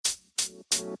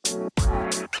Hey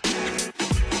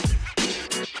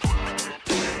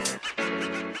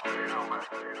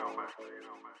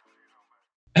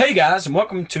guys, and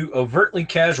welcome to Overtly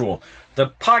Casual, the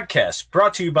podcast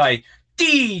brought to you by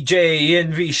DJ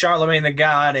NV, Charlemagne the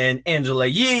God, and Angela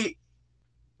Yee.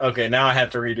 Okay, now I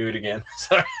have to redo it again.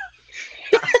 Sorry.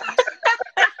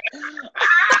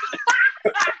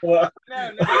 No,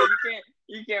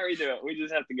 you can't redo it. We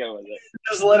just have to go with it.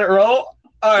 Just let it roll.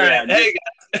 All right. Yeah,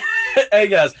 Hey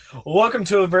guys, welcome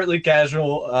to Overtly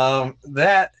Casual.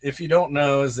 That, if you don't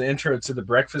know, is the intro to the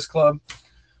Breakfast Club.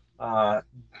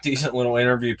 Decent little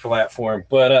interview platform.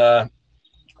 But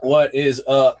what is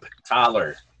up,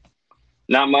 Tyler?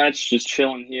 Not much. Just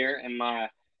chilling here in my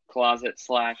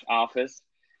closet/office,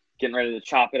 getting ready to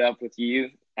chop it up with you,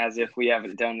 as if we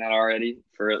haven't done that already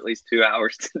for at least 2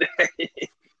 hours today.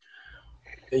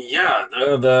 Yeah,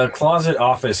 the closet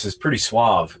office is pretty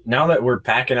suave. Now that we're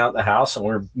packing out the house and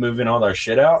we're moving all our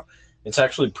shit out, it's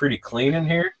actually pretty clean in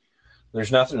here.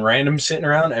 There's nothing random sitting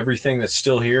around. Everything that's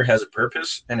still here has a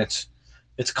purpose, and it's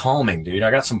calming, dude. I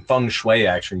got some feng shui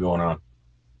action going on.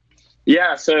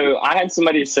 Yeah, so I had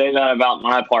somebody say that about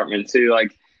my apartment too.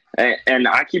 And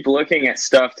I keep looking at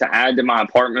stuff to add to my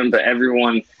apartment, but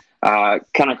everyone kind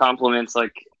of compliments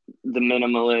like the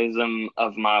minimalism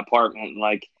of my apartment.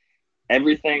 Like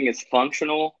everything is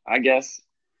functional, I guess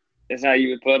is how you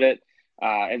would put it.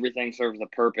 Everything serves a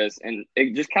purpose, and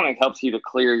it just kind of helps you to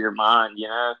clear your mind, you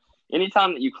know?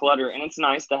 Anytime that you clutter, and it's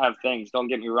nice to have things, don't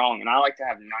get me wrong, and I like to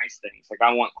have nice things. Like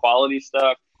I want quality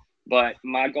stuff, but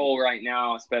my goal right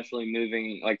now, especially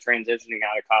moving, like transitioning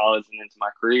out of college and into my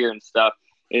career and stuff,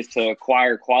 is to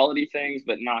acquire quality things,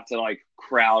 but not to like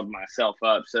crowd myself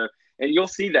up. So, and you'll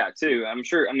see that too, I'm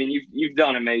sure. I mean, you've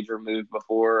done a major move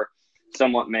before,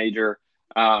 somewhat major,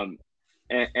 and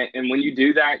when you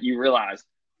do that, you realize,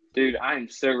 dude, I am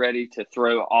so ready to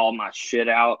throw all my shit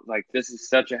out. Like this is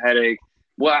such a headache.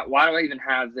 Why do I even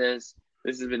have this?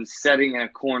 This has been sitting in a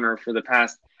corner for the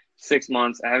past 6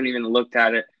 months. I haven't even looked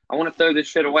at it. I want to throw this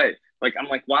shit away. Like, I'm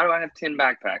like, why do I have 10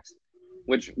 backpacks?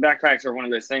 Which backpacks are one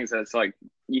of those things that's like,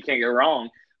 you can't go wrong.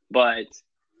 But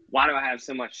why do I have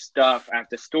so much stuff? I have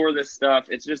to store this stuff.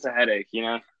 It's just a headache, you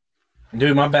know?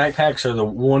 Dude, my backpacks are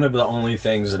one of the only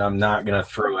things that I'm not going to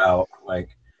throw out.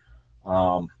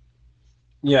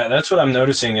 Yeah, that's what I'm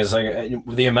noticing is like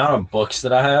the amount of books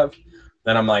that I have.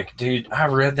 Then I'm like, dude, I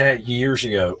read that years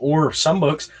ago. Or some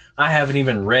books I haven't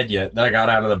even read yet that I got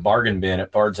out of the bargain bin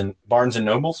at Barnes and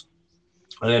Nobles.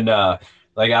 And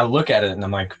like I look at it and I'm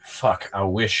like, fuck, I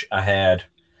wish I had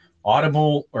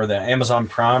Audible or the Amazon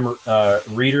Prime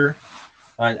reader.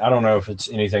 I don't know if it's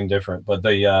anything different, but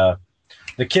the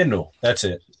Kindle, that's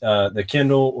it. The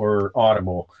Kindle or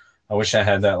Audible. I wish I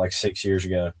had that like 6 years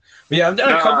ago. But yeah, I've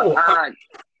done a couple.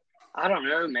 I don't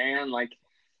know, man. Like,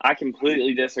 I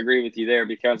completely disagree with you there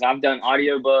because I've done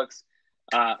audiobooks,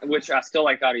 which I still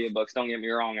like audiobooks. Don't get me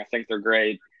wrong. I think they're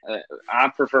great. I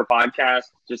prefer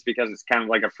podcasts just because it's kind of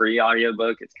like a free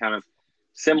audiobook. It's kind of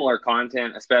similar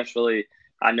content, especially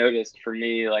I noticed for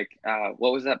me, like,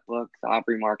 what was that book? The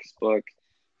Aubrey Marcus book?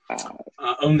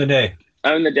 Own the Day.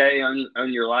 Own the Day,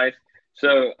 Own Your Life.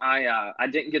 So I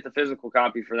didn't get the physical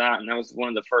copy for that. And that was one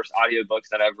of the first audiobooks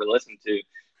that I ever listened to.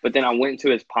 But then I went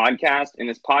to his podcast, and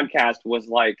his podcast was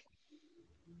like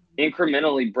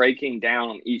incrementally breaking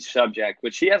down each subject,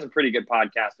 which he has a pretty good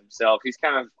podcast himself. He's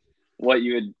kind of what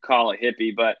you would call a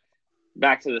hippie, but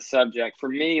back to the subject. For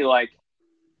me, like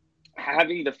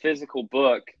having the physical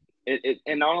book,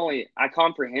 and not only I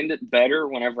comprehend it better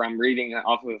whenever I'm reading it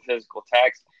off of a physical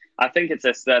text, I think it's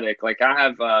aesthetic. Like I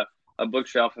have a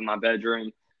bookshelf in my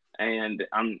bedroom, and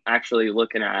I'm actually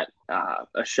looking at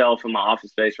a shelf in my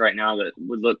office space right now that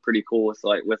would look pretty cool with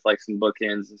some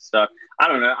bookends and stuff. I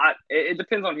don't know. It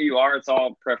depends on who you are. It's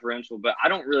all preferential, but I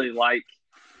don't really like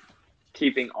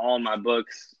keeping all my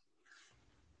books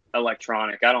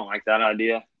electronic. I don't like that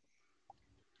idea.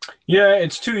 Yeah,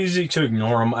 it's too easy to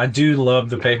ignore them. I do love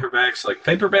the paperbacks. Like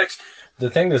paperbacks, the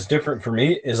thing that's different for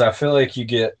me is I feel like you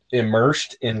get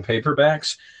immersed in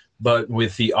paperbacks, but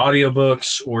with the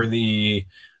audiobooks or the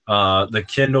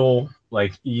Kindle,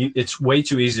 like it's way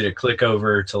too easy to click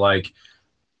over to like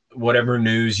whatever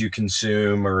news you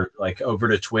consume or like over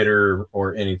to Twitter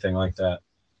or anything like that.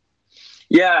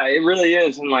 Yeah, it really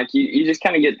is. And like you just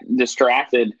kind of get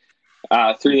distracted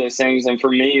through those things. And for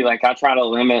me, like I try to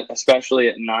limit, especially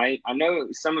at night. I know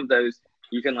some of those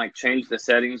you can like change the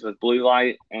settings with blue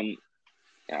light, and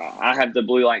I have the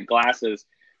blue light glasses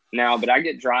now, but I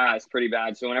get dry eyes pretty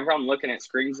bad. So whenever I'm looking at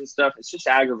screens and stuff, it's just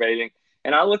aggravating.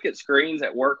 And I look at screens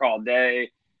at work all day,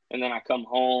 and then I come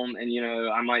home and,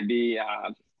 I might be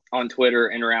on Twitter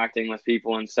interacting with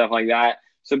people and stuff like that.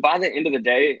 So by the end of the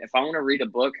day, if I want to read a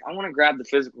book, I want to grab the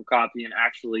physical copy and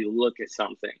actually look at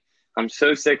something. I'm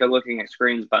so sick of looking at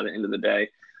screens by the end of the day.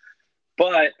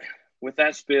 But with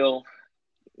that spiel,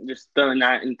 just throwing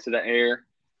that into the air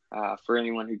for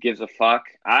anyone who gives a fuck,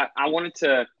 I wanted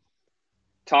to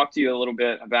talk to you a little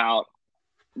bit about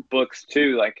books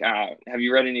too. Like, have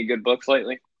you read any good books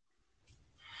lately?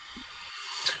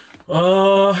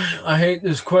 I hate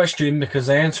this question because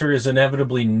the answer is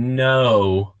inevitably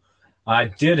no. I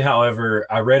did, however,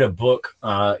 I read a book.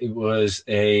 It was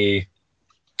a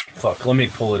fuck. Let me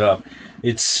pull it up.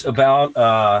 It's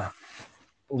about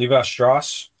Levi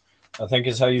Strauss, I think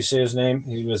is how you say his name.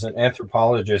 He was an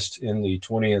anthropologist in the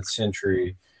 20th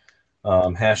century.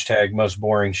 Hashtag most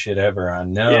boring shit ever. I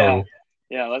know.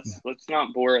 Yeah. Let's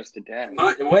not bore us to death.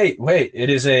 Wait. It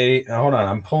is a. Hold on.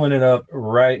 I'm pulling it up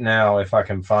right now if I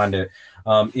can find it.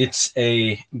 It's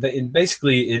a.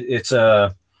 Basically, it's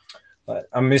a.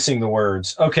 I'm missing the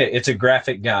words. Okay, it's a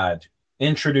graphic guide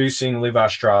introducing Levi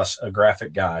Strauss, a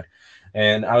graphic guide.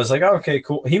 And I was like, oh, okay,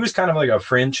 cool. He was kind of like a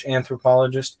French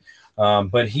anthropologist,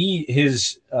 but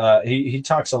he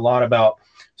talks a lot about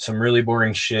some really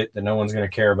boring shit that no one's going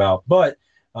to care about. But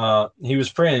he was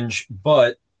French,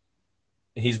 but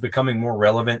he's becoming more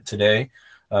relevant today.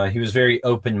 He was very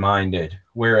open-minded,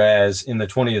 whereas in the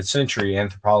 20th century,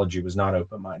 anthropology was not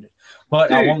open-minded. But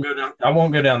dude, I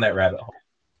won't go down that rabbit hole.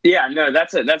 Yeah, no,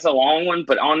 that's a long one.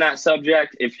 But on that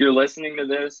subject, if you're listening to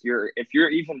this, if you're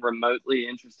even remotely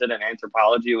interested in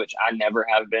anthropology, which I never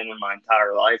have been in my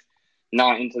entire life,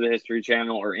 not into the History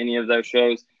Channel or any of those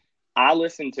shows, I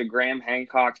listened to Graham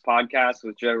Hancock's podcast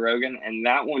with Joe Rogan, and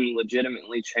that one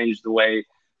legitimately changed the way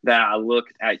that I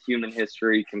looked at human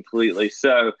history completely.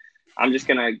 So I'm just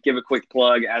going to give a quick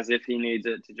plug, as if he needs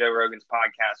it, to Joe Rogan's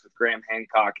podcast with Graham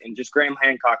Hancock, and just Graham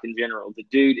Hancock in general. The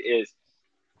dude is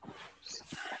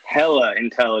hella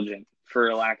intelligent, for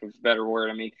a lack of a better word.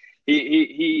 I mean,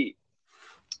 he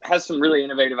has some really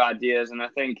innovative ideas, and I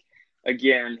think,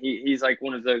 again, he's like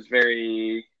one of those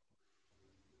very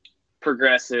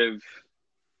progressive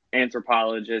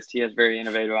anthropologists. He has very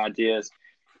innovative ideas.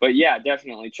 But yeah,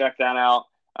 definitely check that out.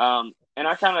 And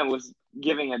I kind of was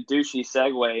giving a douchey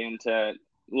segue into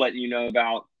letting you know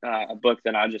about a book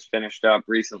that I just finished up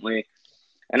recently.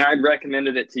 And I'd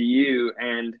recommended it to you,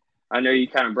 and I know you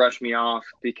kind of brushed me off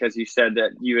because you said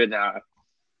that you had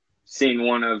seen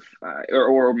one of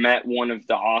or met one of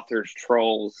the author's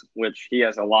trolls, which he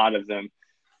has a lot of them.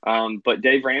 But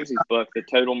Dave Ramsey's book, The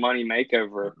Total Money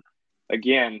Makeover,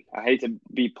 again, I hate to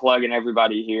be plugging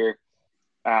everybody here.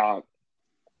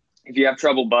 If you have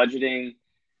trouble budgeting,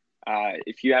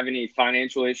 if you have any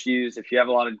financial issues, if you have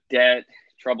a lot of debt,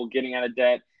 trouble getting out of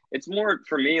debt, it's more,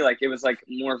 for me, like it was like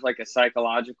more of like a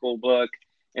psychological book.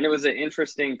 And it was an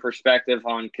interesting perspective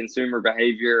on consumer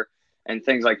behavior and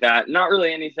things like that. Not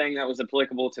really anything that was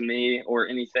applicable to me or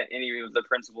any of the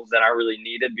principles that I really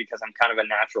needed, because I'm kind of a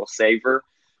natural saver.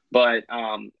 But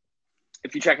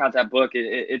if you check out that book,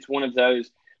 it's one of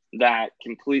those that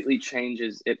completely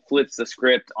changes. It flips the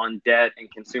script on debt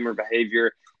and consumer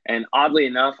behavior. And oddly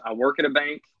enough, I work at a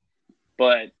bank,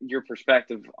 but your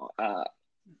perspective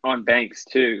on banks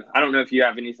too. I don't know if you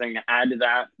have anything to add to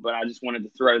that, but I just wanted to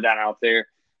throw that out there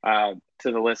to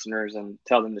the listeners and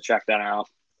tell them to check that out.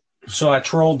 So I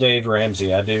troll Dave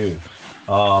Ramsey. I do.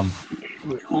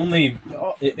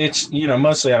 It's,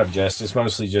 mostly out of jest. It's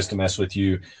mostly just to mess with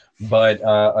you. But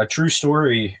a true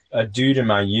story, a dude in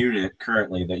my unit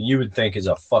currently that you would think is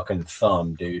a fucking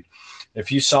thumb, dude.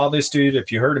 If you saw this dude,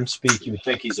 if you heard him speak, you would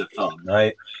think he's a thumb,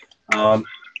 right?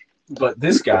 But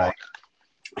this guy,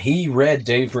 he read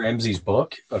Dave Ramsey's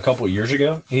book a couple of years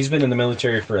ago. He's been in the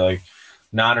military for like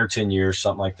 9 or 10 years,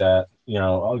 something like that.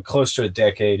 Close to a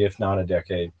decade, if not a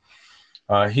decade.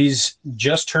 He's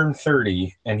just turned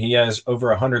 30, and he has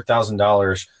over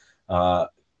 $100,000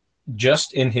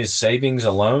 just in his savings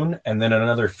alone, and then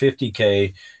another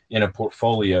 $50K in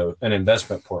an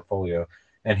investment portfolio.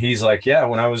 And he's like, yeah,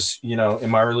 when I was, in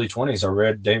my early 20s, I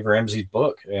read Dave Ramsey's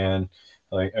book, and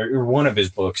or one of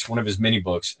his mini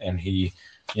books, and he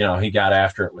got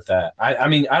after it with that. I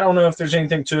mean, I don't know if there's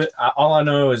anything to it. All I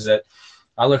know is that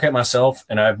I look at myself,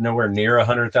 and I have nowhere near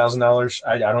 $100,000.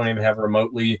 I don't even have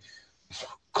remotely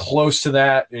close to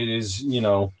that. It is,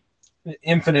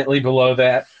 infinitely below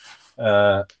that.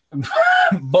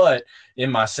 But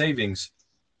in my savings,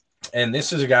 and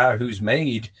this is a guy he's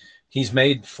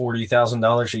made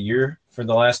 $40,000 a year for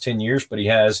the last 10 years, but he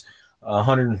has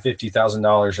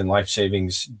 $150,000 in life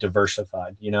savings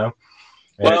diversified, And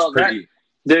well,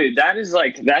 dude, that is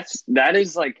like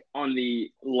on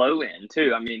the low end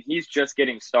too. I mean, he's just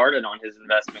getting started on his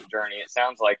investment journey, it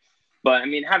sounds like. But I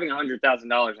mean, having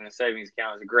 $100,000 in a savings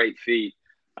account is a great feat.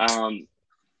 Um,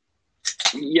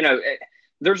 you know,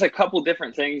 there's a couple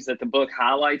different things that the book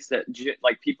highlights that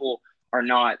like people are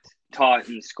not taught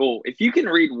in school. If you can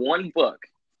read one book,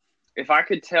 if I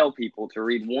could tell people to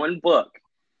read one book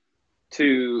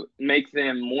to make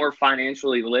them more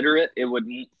financially literate, it would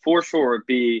for sure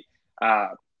be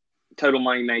Total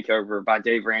Money Makeover by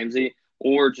Dave Ramsey,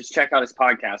 or just check out his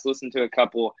podcast, listen to a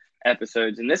couple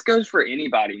episodes. And this goes for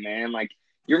anybody, man. Like,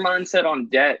 your mindset on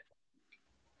debt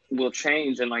will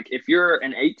change. And like, if you're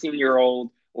an 18-year-old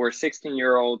or a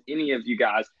 16-year-old, any of you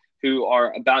guys who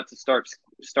are about to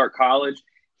start college,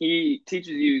 he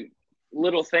teaches you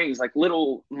little things, like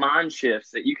little mind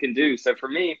shifts that you can do. So for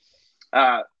me,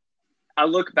 I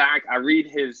look back, I read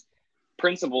his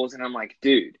principles, and I'm like,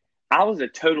 dude, I was a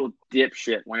total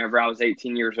dipshit whenever I was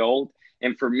 18 years old.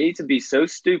 And for me to be so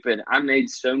stupid, I made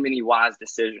so many wise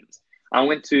decisions. I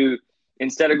went to,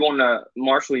 instead of going to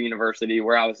Marshall University,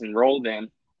 where I was enrolled in,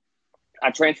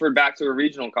 I transferred back to a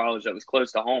regional college that was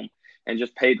close to home and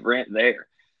just paid rent there.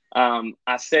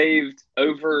 I saved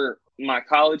over my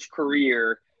college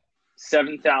career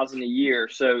 $7,000 a year.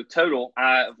 So total,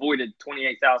 I avoided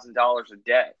 $28,000 of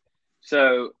debt.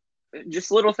 So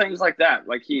just little things like that.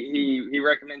 Like he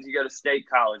recommends you go to state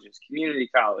colleges, community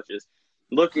colleges,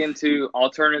 look into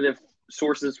alternative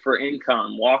sources for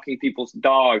income, walking people's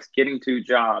dogs, getting two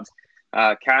jobs,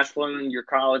 cash flowing your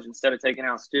college instead of taking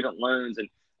out student loans, and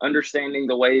understanding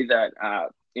the way that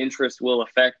interest will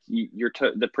affect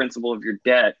the principal of your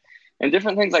debt, and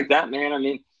different things like that, man. I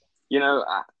mean, you know,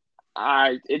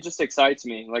 it just excites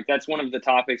me. Like, that's one of the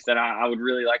topics that I would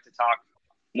really like to talk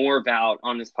more about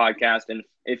on this podcast. And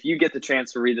if you get the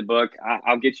chance to read the book,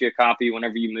 I'll get you a copy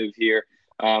whenever you move here.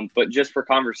 But just for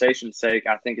conversation's sake,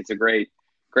 I think it's a great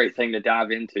thing to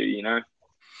dive into, you know?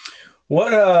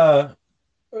 What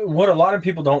a lot of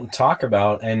people don't talk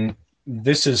about, and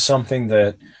this is something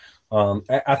that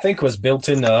I think was built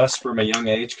into us from a young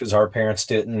age, because our parents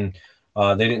didn't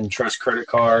trust credit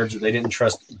cards, or they didn't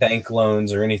trust bank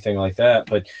loans or anything like that.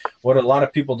 But what a lot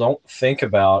of people don't think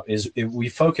about is we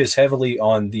focus heavily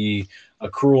on the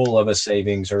accrual of a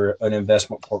savings or an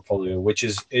investment portfolio, which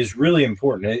is really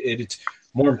important. It's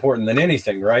more important than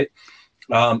anything, right?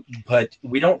 But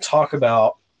we don't talk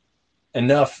about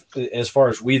enough, as far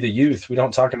as we, the youth, we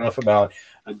don't talk enough about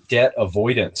debt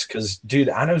avoidance. Because, dude,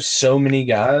 I know so many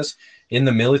guys in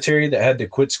the military that had to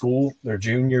quit school their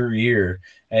junior year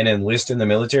and enlist in the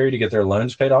military to get their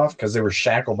loans paid off because they were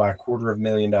shackled by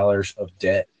 $250,000 of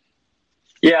debt.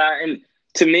 Yeah, and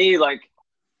to me, like,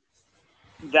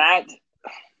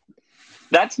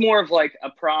 that's more of like a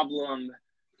problem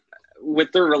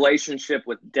with their relationship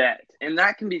with debt, and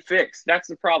that can be fixed. That's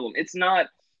the problem. It's not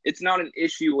an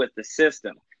issue with the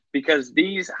system, because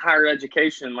these higher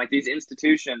education, like these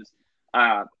institutions,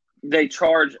 they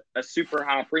charge a super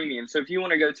high premium. So if you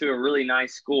want to go to a really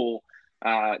nice school,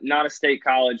 not a state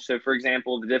college. So for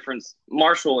example, the difference,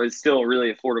 Marshall is still a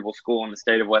really affordable school in the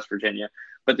state of West Virginia,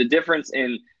 but the difference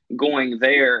in going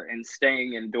there and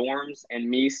staying in dorms and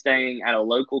me staying at a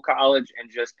local college and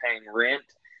just paying rent,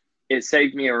 it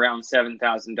saved me around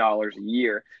 $7,000 a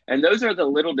year. And those are the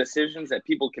little decisions that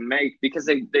people can make because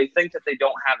they think that they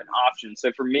don't have an option.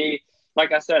 So for me,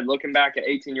 like I said, looking back at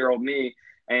 18-year-old me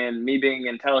and me being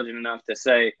intelligent enough to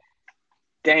say,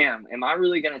 damn, am I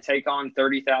really going to take on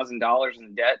 $30,000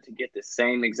 in debt to get the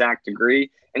same exact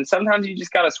degree? And sometimes you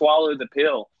just got to swallow the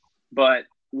pill. But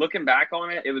looking back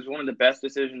on it, it was one of the best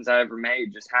decisions I ever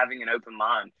made, just having an open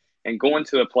mind and going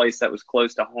to a place that was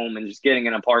close to home and just getting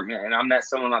an apartment. And I met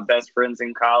some of my best friends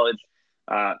in college.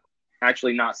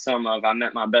 Actually, not some of, I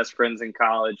met my best friends in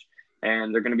college,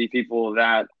 and they're going to be people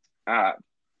that, I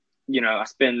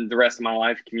spend the rest of my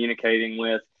life communicating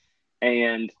with.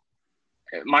 And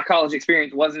my college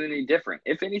experience wasn't any different.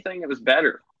 If anything, it was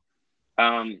better.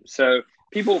 So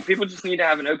people just need to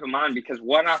have an open mind, because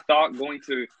what I thought going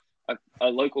to a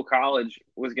local college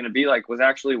was going to be like was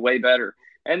actually way better.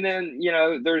 And then,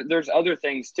 there's other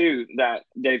things too that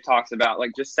Dave talks about,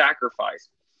 like just sacrifice.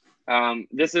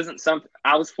 This isn't something,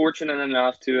 I was fortunate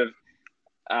enough to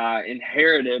have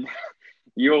inherited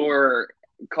your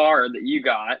car that you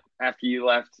got after you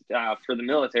left for the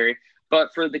military.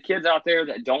 But for the kids out there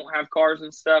that don't have cars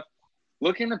and stuff,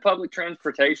 look into public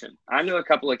transportation. I knew a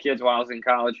couple of kids while I was in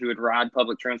college who would ride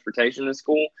public transportation to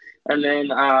school and then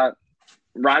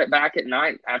ride it back at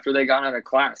night after they got out of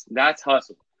class. That's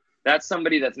hustle. That's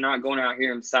somebody that's not going out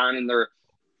here and signing their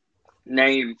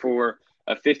name for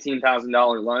a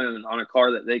 $15,000 loan on a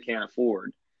car that they can't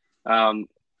afford. I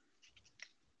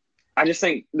just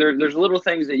think there's little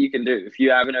things that you can do if you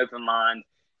have an open mind.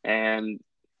 And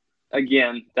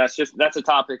again, that's a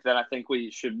topic that I think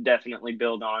we should definitely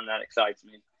build on. That excites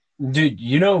me. Dude,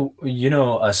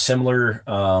 a similar,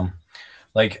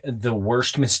 like the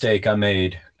worst mistake I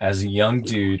made as a young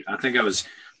dude. I think I was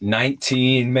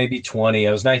 19, maybe 20.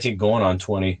 I was 19 going on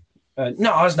 20.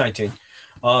 No, I was 19.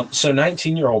 So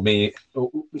 19-year-old me.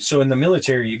 So in the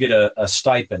military, you get a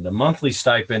stipend, a monthly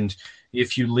stipend.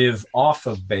 If you live off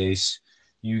of base,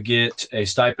 you get a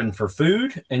stipend for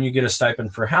food and you get a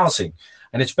stipend for housing.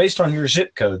 And it's based on your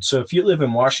zip code. So if you live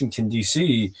in Washington,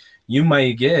 D.C., you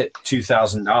may get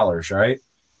 $2,000, right?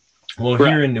 Well,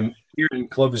 Right. here in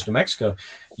Clovis, New Mexico,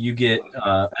 you get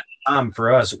at the time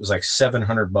for us it was like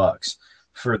 $700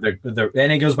 for the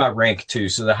and it goes by rank too.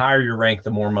 So the higher your rank,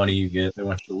 the more money you get. They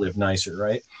want you to live nicer,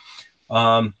 right?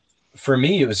 Um, for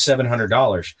me, it was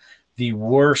 $700. The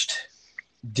worst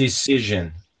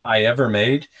decision I ever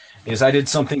made is I did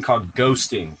something called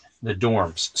ghosting the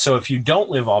dorms. So if you don't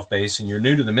live off base and you're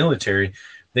new to the military,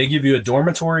 they give you a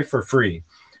dormitory for free.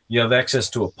 You have access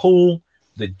to a pool,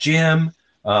 the gym,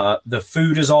 the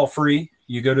food is all free.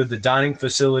 You go to the dining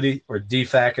facility or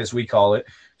DFAC as we call it.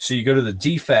 So you go to the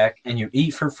DFAC and you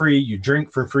eat for free, you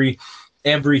drink for free.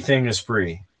 Everything is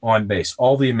free on base,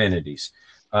 all the amenities.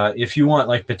 If you want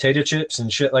like potato chips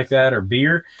and shit like that or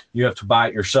beer, you have to buy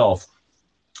it yourself.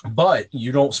 But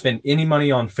you don't spend any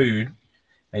money on food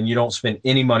and you don't spend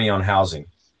any money on housing.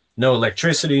 No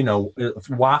electricity, no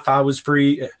Wi-Fi was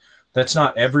free. That's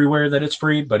not everywhere that it's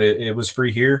free, but it was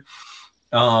free here.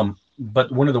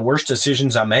 But one of the worst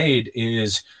decisions I made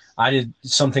is I did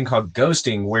something called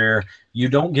ghosting, where you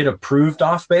don't get approved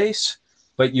off base,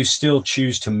 but you still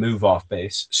choose to move off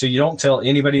base. So you don't tell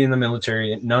anybody in the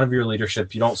military, none of your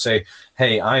leadership, you don't say,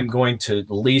 hey, I'm going to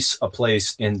lease a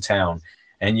place in town.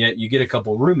 And yet you get a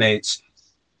couple roommates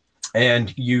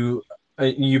and you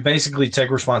basically take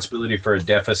responsibility for a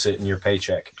deficit in your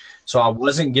paycheck. So I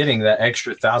wasn't getting that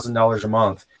extra $1,000 a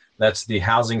month. That's the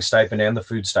housing stipend and the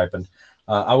food stipend.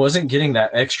 I wasn't getting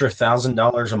that extra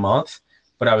 $1,000 a month,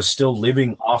 but I was still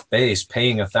living off base,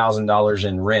 paying $1,000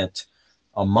 in rent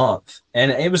a month,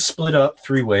 and it was split up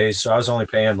three ways. So I was only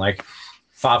paying like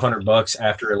 $500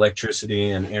 after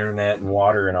electricity and internet and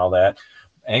water and all that,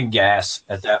 and gas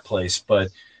at that place. But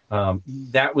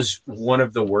that was one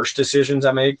of the worst decisions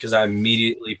I made because I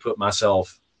immediately put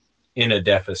myself in a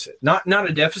deficit. Not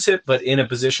a deficit, but in a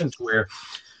position to where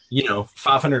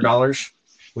 $500,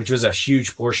 which was a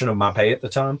huge portion of my pay at the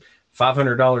time,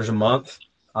 $500 a month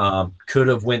could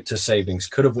have went to savings,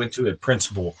 could have went to a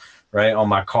principal, right, on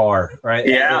my car, right?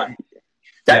 Yeah, Yeah.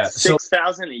 that's So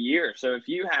 6,000 a year. So if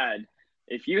you had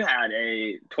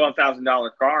a $12,000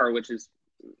 car,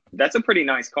 that's a pretty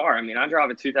nice car. I mean, I drive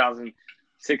a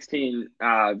 2016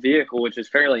 vehicle, which is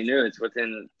fairly new. It's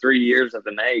within 3 years of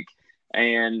the make,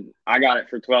 and I got it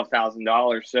for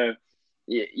 $12,000. So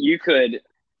you could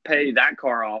pay that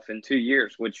car off in 2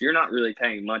 years, which you're not really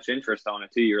paying much interest on a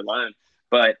 2-year loan.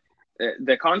 But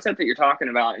the concept that you're talking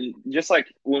about, and just like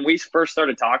when we first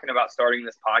started talking about starting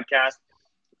this podcast,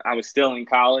 I was still in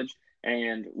college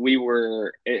and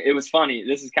it was funny.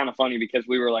 This is kind of funny because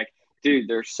we were like, dude,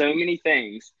 there's so many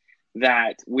things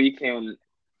that we can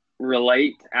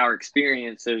relate our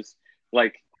experiences.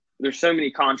 Like there's so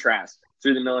many contrasts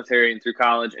through the military and through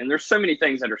college. And there's so many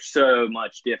things that are so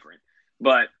much different.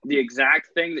 But the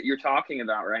exact thing that you're talking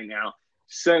about right now,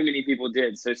 so many people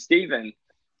did. So Steven,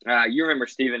 you remember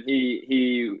Steven,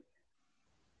 he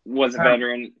was a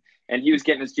veteran and he was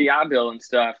getting his GI Bill and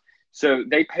stuff. So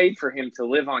they paid for him to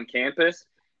live on campus,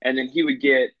 and then he would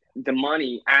get the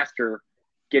money after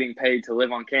getting paid to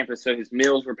live on campus. So his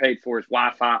meals were paid for, his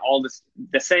Wi-Fi, all this,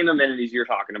 the same amenities you're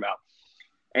talking about.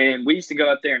 And we used to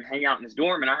go up there and hang out in his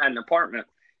dorm, and I had an apartment.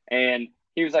 And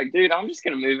he was like, dude, I'm just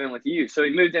going to move in with you. So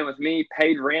he moved in with me,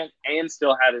 paid rent, and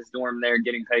still had his dorm there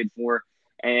getting paid for.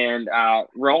 And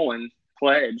Roland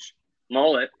Pledge,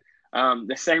 Mullet,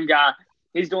 the same guy,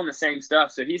 he's doing the same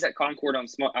stuff. So he's at Concord on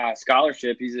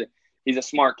scholarship. He's a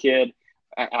smart kid.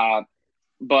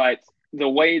 But the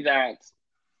way that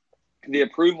the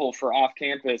approval for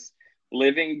off-campus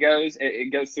living goes,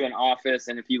 it goes through an office.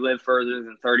 And if you live further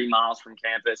than 30 miles from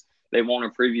campus, they won't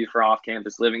approve you for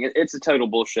off-campus living. It's a total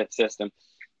bullshit system.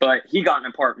 But he got an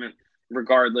apartment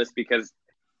regardless because,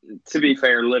 to be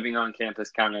fair, living on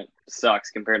campus kind of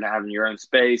sucks compared to having your own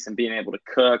space and being able to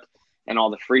cook and all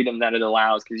the freedom that it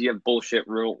allows, because you have bullshit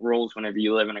rules whenever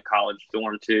you live in a college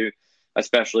dorm too,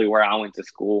 especially where I went to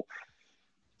school.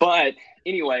 But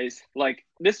anyways, like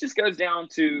this just goes down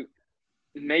to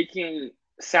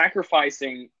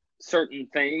sacrificing certain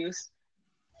things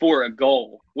for a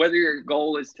goal, whether your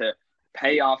goal is to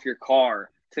pay off your car,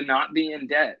 to not be in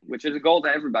debt, which is a goal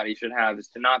that everybody should have, is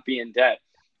to not be in debt.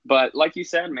 But like you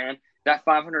said, man, that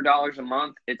 $500 a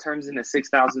month, it turns into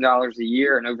 $6,000 a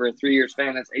year. And over a 3-year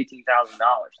span, that's $18,000.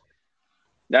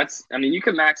 You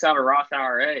could max out a Roth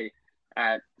IRA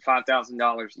at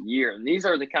 $5,000 a year. And these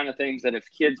are the kind of things that if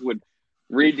kids would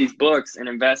read these books and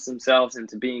invest themselves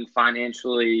into being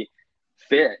financially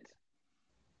fit,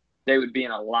 they would be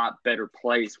in a lot better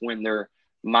place when they're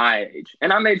my age.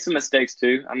 And I made some mistakes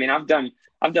too. I mean, I've done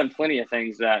plenty of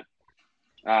things that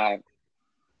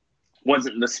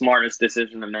wasn't the smartest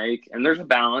decision to make. And there's a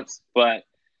balance, but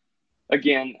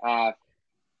again,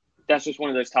 that's just one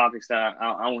of those topics that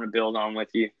I want to build on with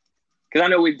you, because I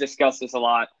know we've discussed this a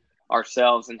lot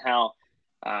ourselves and how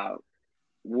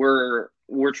we're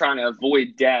trying to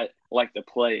avoid debt like the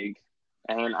plague.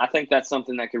 And I think that's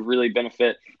something that could really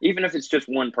benefit, even if it's just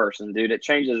one person, dude. It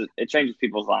changes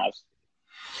people's lives.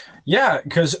 Yeah,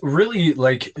 because really,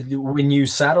 like, when you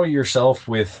saddle yourself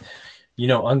with,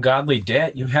 ungodly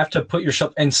debt, you have to put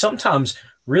yourself, and sometimes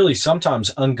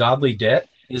ungodly debt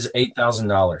is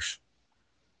 $8,000.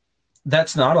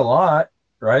 That's not a lot,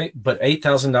 right? But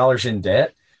 $8,000 in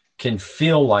debt can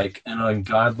feel like an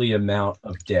ungodly amount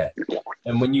of debt.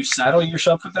 And when you saddle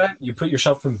yourself with that, you put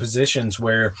yourself in positions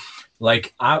where,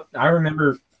 like, I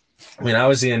remember when I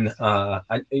was in, it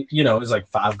was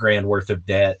like $5,000 worth of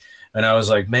debt. And I was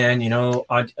like, man,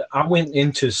 I went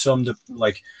into some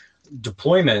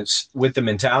deployments with the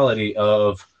mentality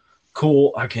of,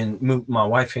 cool, I can move, my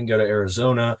wife can go to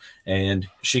Arizona and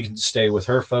she can stay with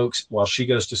her folks while she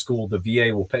goes to school. The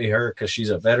VA will pay her because she's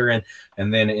a veteran.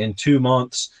 And then in 2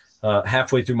 months,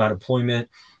 halfway through my deployment,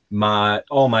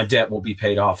 all my debt will be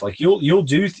paid off. Like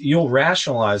you'll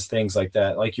rationalize things like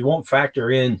that. Like you won't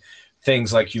factor in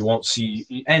things like you won't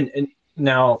see. And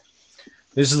now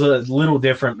this is a little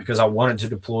different because I wanted to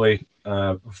deploy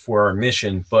for our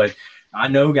mission, but I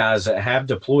know guys that have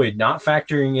deployed not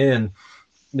factoring in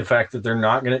the fact that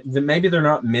maybe they're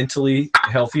not mentally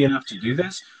healthy enough to do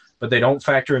this, but they don't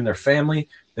factor in their family.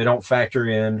 They don't factor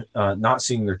in not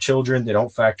seeing their children. They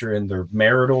don't factor in their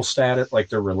marital status, like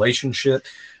their relationship.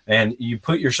 And you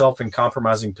put yourself in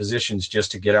compromising positions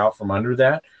just to get out from under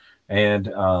that.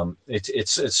 And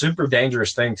it's a super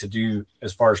dangerous thing to do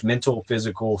as far as mental,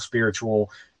 physical,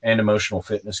 spiritual, and emotional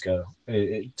fitness go,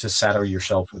 to saddle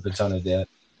yourself with a ton of debt.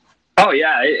 Oh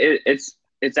yeah,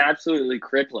 it's absolutely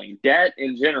crippling. Debt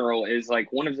in general is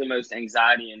like one of the most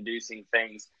anxiety inducing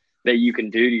things that you can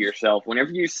do to yourself.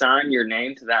 Whenever you sign your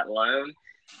name to that loan,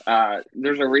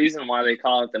 there's a reason why they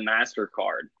call it the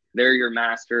MasterCard. They're your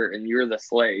master and you're the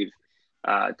slave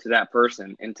to that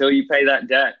person until you pay that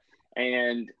debt.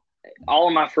 And all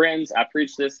of my friends, I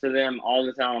preach this to them all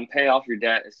the time: pay off your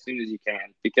debt as soon as you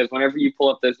can, because whenever you pull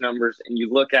up those numbers and you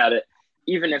look at it,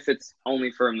 even if it's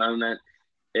only for a moment,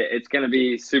 it's going to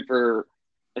be it's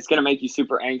going to make you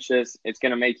super anxious. It's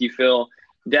going to make you feel,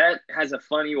 debt has a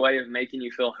funny way of making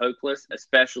you feel hopeless,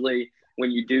 especially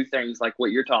when you do things like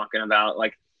what you're talking about,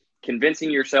 like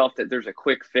convincing yourself that there's a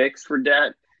quick fix for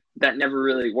debt. That never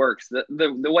really works.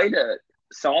 The way to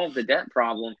solve the debt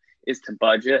problem is to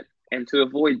budget and to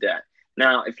avoid debt.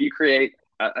 Now, if you create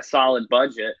a solid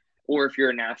budget, or if you're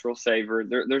a natural saver,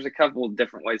 there's a couple of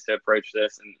different ways to approach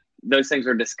this. And those things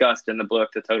are discussed in the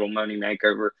book, The Total Money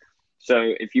Makeover.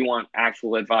 So if you want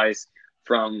actual advice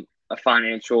from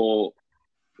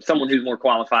someone who's more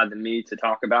qualified than me to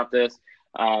talk about this,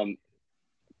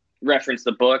 reference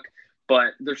the book.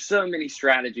 But there's so many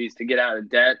strategies to get out of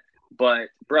debt, but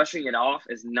brushing it off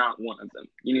is not one of them.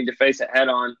 You need to face it head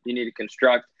on. You need to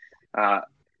construct a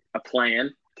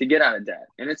plan to get out of debt.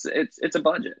 And it's a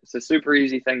budget. It's a super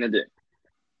easy thing to do.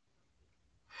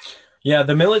 Yeah,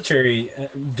 the military,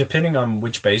 depending on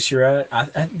which base you're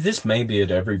at, this may be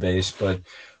at every base, but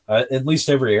at least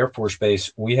every Air Force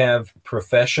base, we have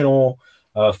professional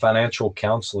financial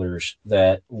counselors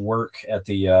that work at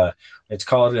it's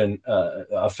called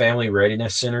a family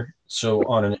readiness center. So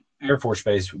on an Air Force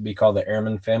base, it would be called the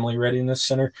Airman Family Readiness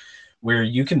Center, where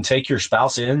you can take your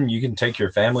spouse in, you can take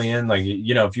your family in. Like,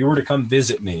 if you were to come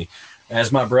visit me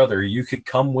as my brother, you could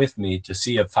come with me to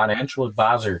see a financial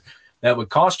advisor. That would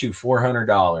cost you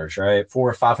 $400, right? $400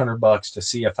 or $500 to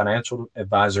see a financial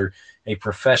advisor, a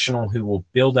professional who will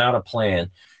build out a plan.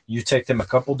 You take them a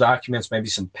couple documents, maybe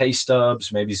some pay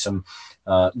stubs, maybe some,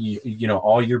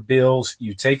 all your bills.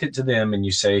 You take it to them and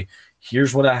you say,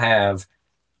 here's what I have.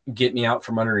 Get me out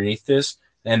from underneath this.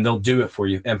 And they'll do it for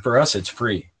you. And for us, it's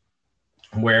free.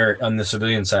 Where on the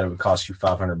civilian side, it would cost you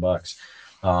 $500.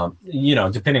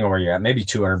 Depending on where you're at, maybe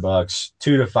 $200, $2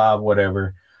 to $5,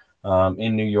 whatever.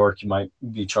 In New York, you might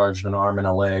be charged an arm and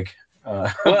a leg.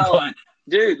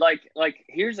 Dude, like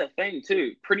here's the thing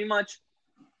too. Pretty much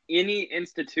any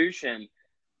institution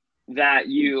that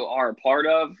you are a part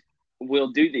of, will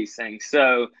do these things.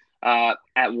 So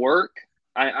at work,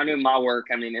 I know my work,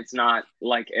 I mean, it's not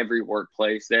like every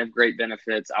workplace. They have great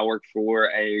benefits. I work for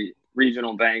a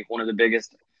regional bank, one of the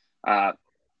biggest uh,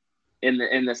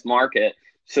 in this market.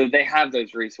 So they have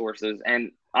those resources.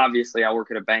 And obviously, I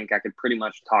work at a bank. I could pretty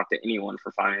much talk to anyone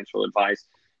for financial advice.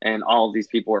 And all of these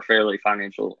people are fairly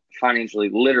financially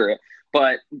literate.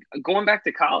 But going back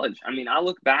to college, I mean, I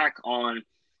look back on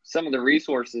some of the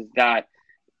resources that,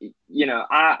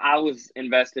 I was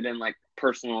invested in, like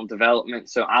personal development.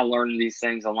 So I learned these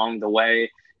things along the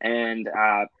way. And,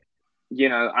 I'm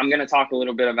going to talk a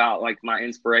little bit about like my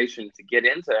inspiration to get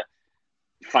into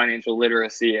financial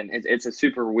literacy. And it's a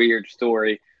super weird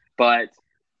story. But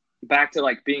back to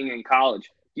like being in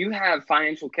college, you have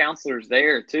financial counselors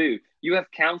there too. You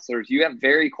have counselors, you have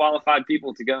very qualified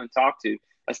people to go and talk to,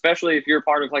 especially if you're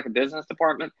part of like a business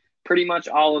department. Pretty much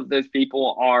all of those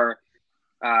people are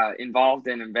involved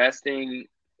in investing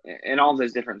and all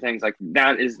those different things. Like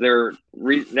that is their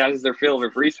field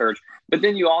of research. But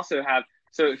then you also have,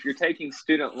 so if you're taking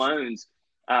student loans,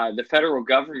 the federal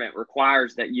government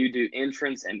requires that you do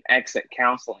entrance and exit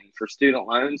counseling for student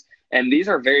loans. And these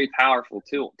are very powerful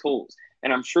tools.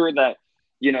 And I'm sure that,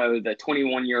 the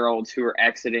 21-year-olds who are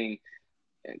exiting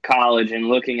college and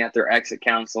looking at their exit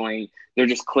counseling, they're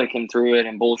just clicking through it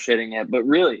and bullshitting it. But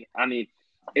really, I mean,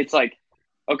 it's like,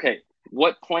 okay,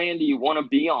 what plan do you want to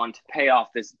be on to pay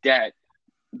off this debt?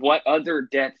 What other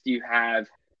debts do you have?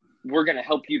 We're going to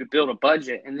help you to build a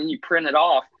budget. And then you print it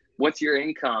off. What's your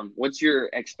income? What's your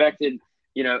expected,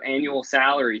 annual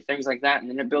salary, things like that. And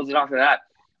then it builds it off of that.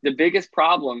 The biggest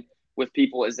problem with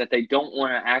people is that they don't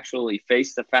want to actually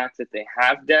face the fact that they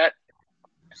have debt.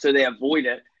 So they avoid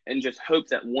it and just hope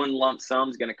that one lump sum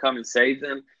is going to come and save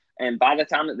them. And by the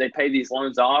time that they pay these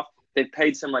loans off, they've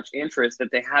paid so much interest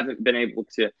that they haven't been able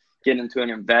to get into an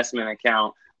investment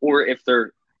account. Or if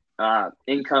their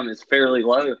income is fairly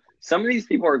low, some of these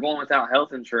people are going without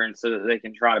health insurance so that they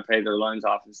can try to pay their loans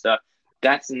off and stuff.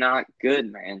 That's not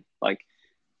good, man. Like,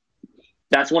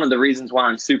 that's one of the reasons why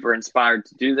I'm super inspired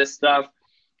to do this stuff.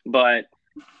 But,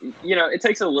 it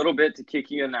takes a little bit to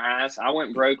kick you in the ass. I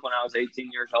went broke when I was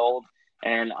 18 years old,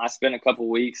 and I spent a couple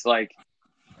weeks, like,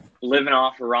 living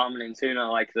off of ramen and tuna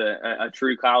like a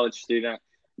true college student.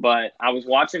 But I was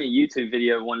watching a YouTube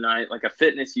video one night, like a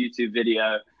fitness YouTube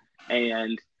video,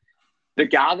 and the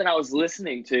guy that I was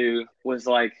listening to was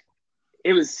like,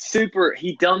 it was super,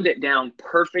 he dumbed it down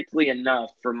perfectly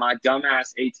enough for my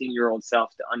dumbass 18-year-old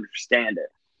self to understand it.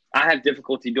 I have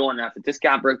difficulty doing that, but this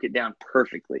guy broke it down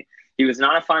perfectly. He was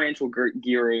not a financial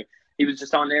guru. He was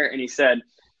just on there, and he said,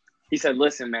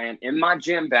 listen, man, in my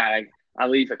gym bag, I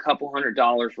leave a couple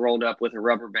 $100 rolled up with a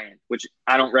rubber band, which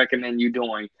I don't recommend you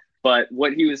doing. But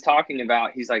what he was talking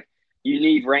about, he's like, you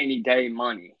need rainy day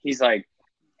money. He's like,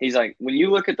 when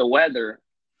you look at the weather,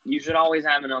 you should always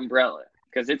have an umbrella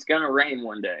because it's going to rain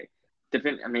one day.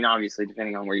 Obviously,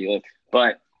 depending on where you live.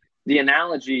 But the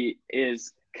analogy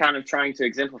is kind of trying to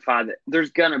exemplify that there's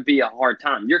going to be a hard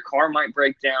time. Your car might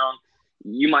break down.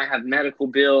 You might have medical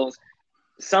bills.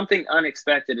 Something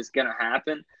unexpected is going to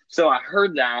happen. So I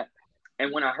heard that.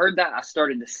 And when I heard that, I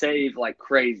started to save like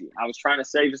crazy. I was trying to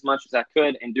save as much as I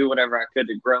could and do whatever I could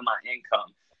to grow my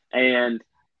income. And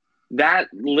that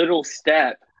little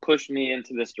step pushed me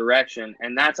into this direction.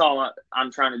 And that's all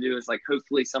I'm trying to do is like,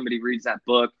 hopefully somebody reads that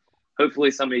book.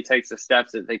 Hopefully somebody takes the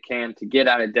steps that they can to get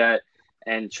out of debt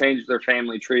and change their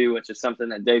family tree, which is something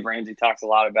that Dave Ramsey talks a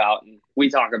lot about. And we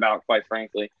talk about, quite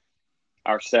frankly,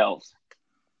 ourselves.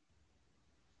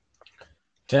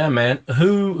 Damn, man.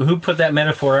 Who put that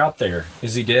metaphor out there?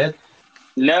 Is he dead?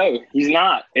 No, he's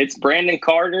not. It's Brandon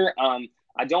Carter.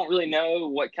 I don't really know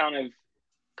what kind of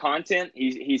content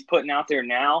he's putting out there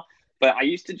now, but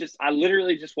I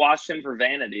literally just watched him for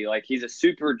vanity. Like, he's a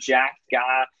super jacked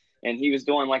guy, and he was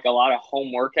doing like a lot of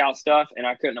home workout stuff, and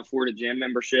I couldn't afford a gym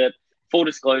membership. Full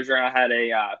disclosure, I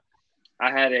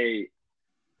had a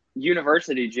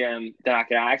university gym that I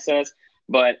could access,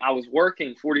 but I was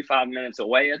working 45 minutes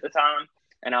away at the time,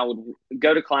 and I would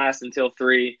go to class until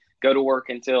 3, go to work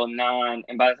until 9,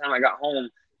 and by the time I got home,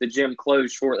 the gym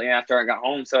closed shortly after I got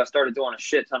home. So I started doing a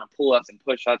shit ton of pull-ups and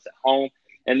push-ups at home,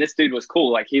 and this dude was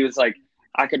cool. Like, he was like,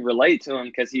 I could relate to him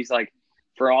because he's like,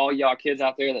 for all y'all kids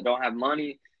out there that don't have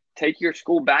money, take your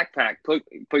school backpack, put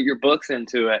your books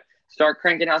into it, start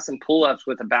cranking out some pull-ups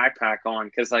with a backpack on,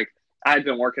 because like, I had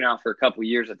been working out for a couple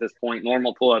years at this point.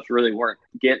 Normal pull-ups really weren't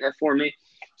getting it for me.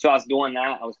 So I was doing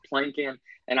that. I was planking,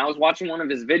 and I was watching one of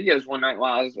his videos one night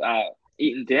while I was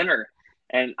eating dinner,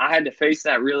 and I had to face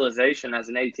that realization as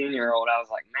an 18-year-old. I was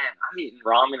like, man, I'm eating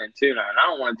ramen and tuna, and I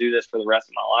don't want to do this for the rest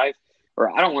of my life,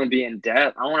 or I don't want to be in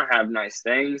debt. I want to have nice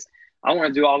things. I want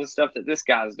to do all the stuff that this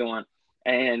guy's doing.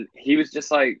 And he was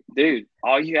just like, dude,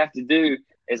 all you have to do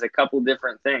is a couple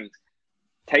different things.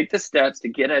 Take the steps to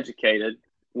get educated,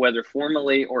 whether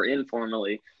formally or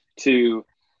informally, to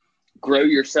grow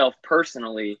yourself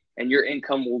personally, and your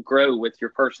income will grow with your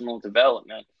personal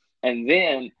development. And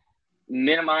then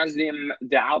minimize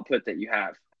the output that you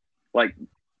have, like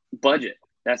budget.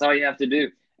 That's all you have to do,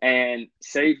 and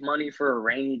save money for a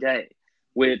rainy day,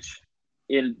 which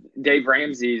in Dave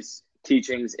Ramsey's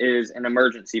teachings is an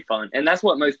emergency fund. And that's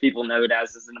what most people know it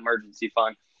as, is an emergency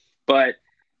fund. But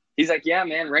he's like, yeah,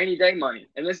 man, rainy day money.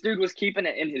 And this dude was keeping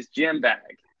it in his gym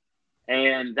bag.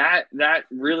 And that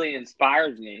really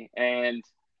inspires me. And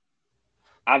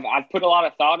I've put a lot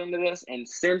of thought into this. And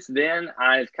since then,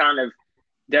 I've kind of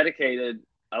dedicated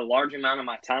a large amount of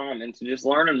my time into just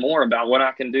learning more about what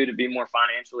I can do to be more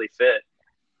financially fit.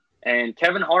 And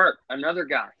Kevin Hart, another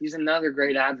guy, he's another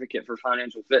great advocate for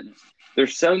financial fitness.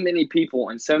 There's so many people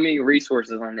and so many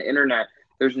resources on the internet.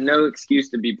 There's no excuse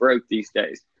to be broke these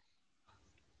days.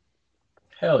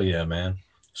 Hell yeah, man.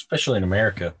 Especially in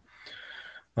America.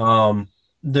 And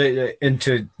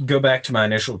to go back to my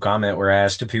initial comment where I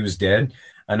asked if he was dead,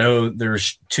 I know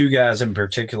there's two guys in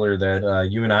particular that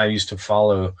you and I used to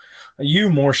follow, you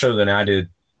more so than I did,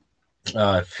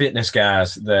 fitness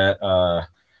guys that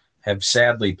have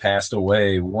sadly passed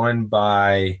away. One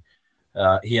by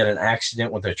he had an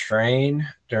accident with a train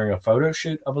during a photo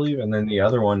shoot, I believe, and then the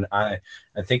other one, I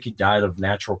think he died of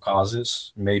natural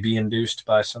causes, maybe induced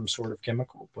by some sort of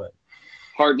chemical, but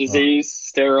heart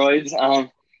disease, steroids.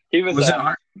 He was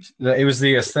it was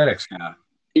the aesthetics guy.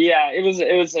 Yeah, it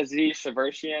was Aziz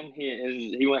Shavershian.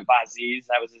 He went by Aziz.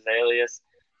 That was his alias.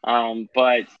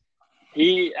 But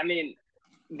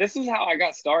this is how I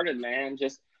got started, man.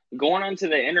 Just going onto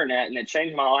the internet, and it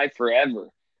changed my life forever.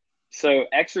 So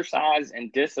exercise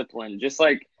and discipline, just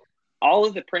like all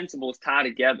of the principles tie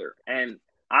together. And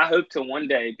I hope to one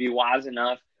day be wise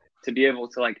enough to be able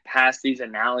to like pass these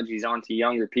analogies on to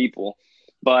younger people.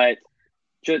 But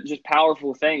just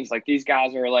powerful things like these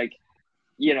guys are like,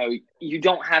 you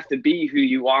don't have to be who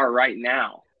you are right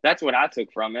now. That's what I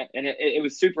took from it. And it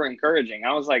was super encouraging.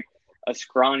 I was like a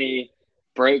scrawny,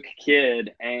 broke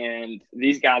kid. And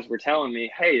these guys were telling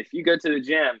me, hey, if you go to the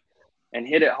gym and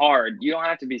hit it hard, you don't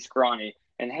have to be scrawny.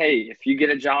 And hey, if you get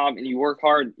a job and you work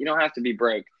hard, you don't have to be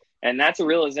broke. And that's a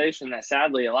realization that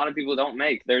sadly a lot of people don't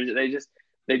make. They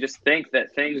just think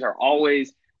that things are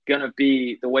always going to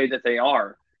be the way that they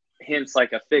are. Hence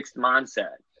like a fixed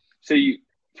mindset. So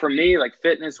for me, like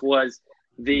fitness was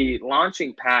the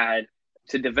launching pad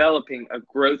to developing a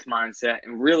growth mindset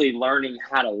and really learning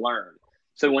how to learn.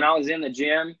 So when I was in the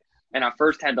gym and I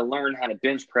first had to learn how to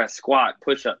bench press, squat,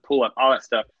 push up, pull up, all that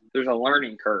stuff, there's a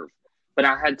learning curve. But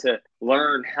I had to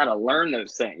learn how to learn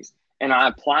those things. And I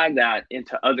applied that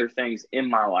into other things in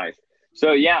my life.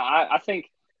 So yeah, I think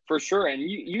for sure. And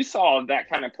you saw that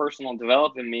kind of personal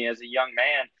development in me as a young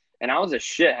man. And I was a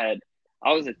shithead.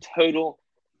 I was a total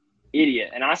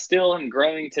idiot. And I still am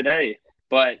growing today.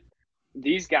 But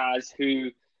these guys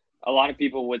who a lot of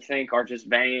people would think are just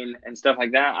vain and stuff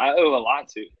like that, I owe a lot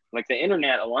to. Like the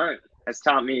internet alone has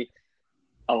taught me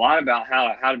a lot about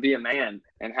how to be a man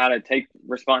and how to take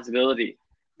responsibility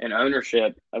and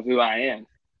ownership of who I am.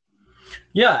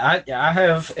 Yeah, I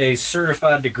have a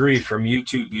certified degree from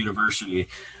YouTube University.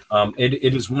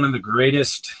 It is one of the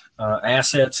greatest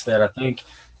assets that I think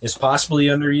is possibly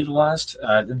underutilized.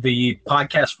 The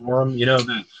podcast forum,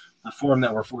 the forum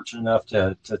that we're fortunate enough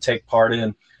to take part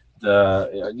in,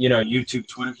 the YouTube,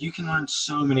 Twitter, you can learn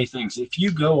so many things. If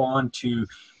you go on to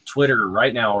Twitter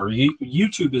right now, or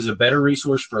YouTube is a better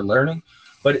resource for learning,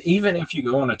 but even if you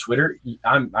go on a Twitter,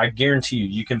 I guarantee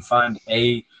you can find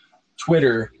a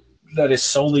Twitter that is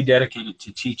solely dedicated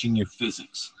to teaching you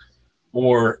physics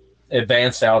or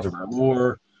advanced algebra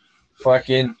or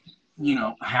fucking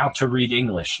how to read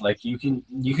English. Like you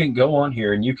can go on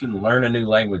here and you can learn a new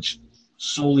language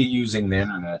solely using the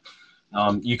internet.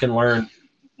 You can learn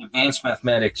advanced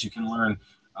mathematics, you can learn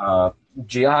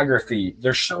geography.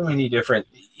 There's so many different,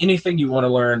 anything you want to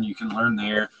learn, you can learn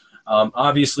there.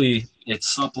 Obviously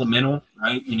it's supplemental,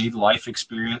 right? You need life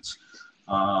experience.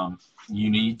 You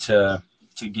need to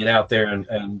get out there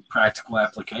and practical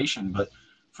application. But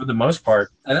for the most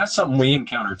part, and that's something we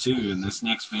encounter too in this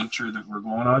next venture that we're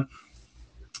going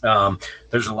on.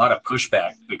 There's a lot of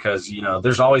pushback because,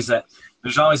 there's always that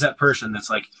person that's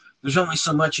like, there's only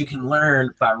so much you can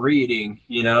learn by reading,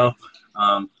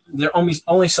 there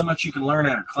only so much you can learn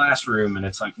in a classroom. And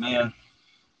it's like, man,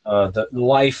 the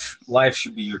life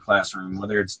should be your classroom,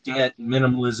 whether it's debt,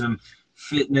 minimalism,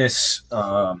 fitness,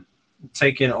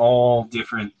 taking all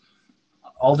different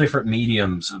all different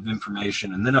mediums of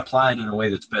information and then apply it in a way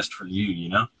that's best for you, you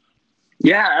know?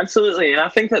 Yeah, absolutely. And I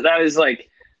think that that is like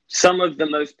some of the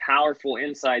most powerful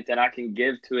insight that I can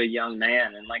give to a young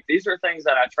man. And like these are things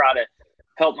that I try to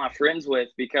help my friends with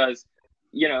because,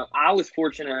 you know, I was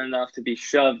fortunate enough to be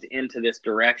shoved into this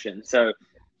direction. So,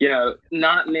 you know,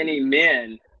 not many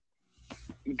men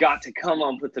got to come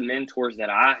up with the mentors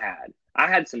that I had. I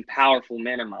had some powerful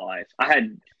men in my life. I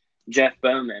had Jeff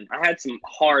Bowman. I had some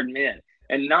hard men.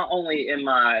 And not only in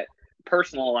my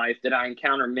personal life did I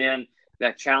encounter men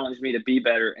that challenged me to be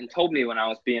better and told me when I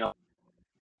was being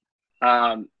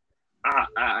I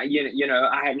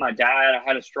had my dad, I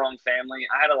had a strong family.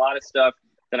 I had a lot of stuff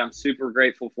that I'm super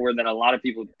grateful for that a lot of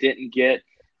people didn't get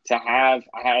to have.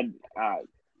 I had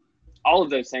all of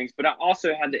those things, but I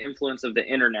also had the influence of the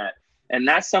internet. And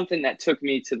that's something that took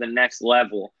me to the next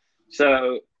level.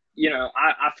 So, you know,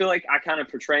 I feel like I kind of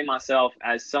portray myself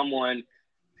as someone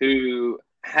who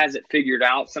has it figured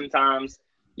out sometimes,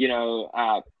 you know,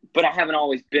 but I haven't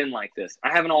always been like this.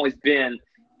 I haven't always been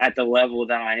at the level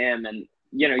that I am. And,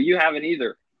 you know, you haven't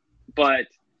either. But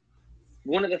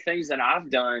one of the things that I've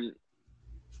done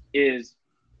is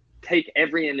take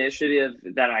every initiative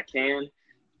that I can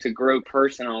to grow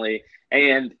personally.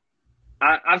 And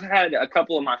I've had a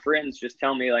couple of my friends just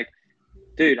tell me like,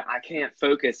 dude, I can't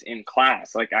focus in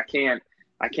class. Like I can't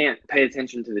pay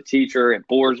attention to the teacher. It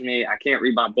bores me. I can't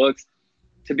read my books.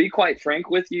 To be quite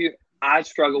frank with you, I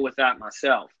struggle with that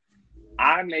myself.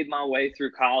 I made my way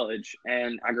through college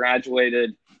and I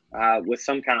graduated with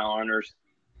some kind of honors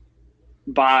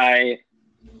by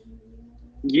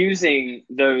using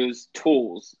those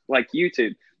tools like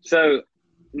YouTube. So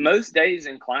most days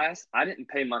in class, I didn't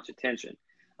pay much attention.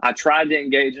 I tried to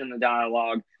engage in the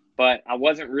dialogue, but I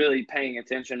wasn't really paying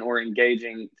attention or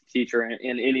engaging the teacher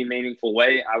in any meaningful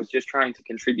way. I was just trying to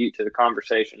contribute to the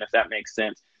conversation, if that makes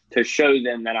sense, to show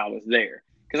them that I was there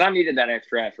because I needed that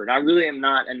extra effort. I really am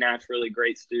not a naturally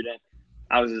great student.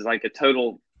 I was like a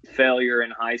total failure in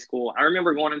high school. I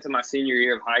remember going into my senior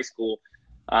year of high school.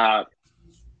 I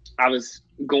was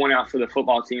going out for the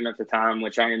football team at the time,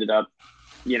 which I ended up,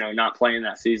 you know, not playing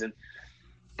that season.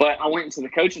 But I went into the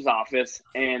coach's office,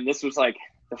 and this was like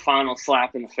the final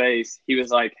slap in the face. He was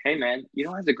like, hey, man, you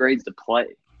don't have the grades to play.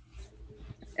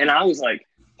 And I was like,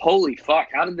 holy fuck,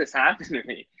 how did this happen to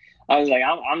me? I was like,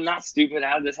 I'm not stupid.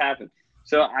 How did this happen?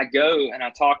 So I go and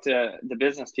I talk to the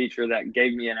business teacher that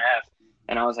gave me an F.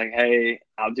 And I was like, hey,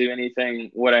 I'll do anything,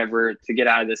 whatever, to get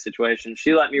out of this situation.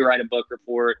 She let me write a book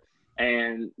report.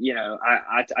 And, you know,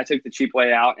 I took the cheap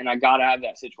way out and I got out of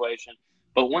that situation.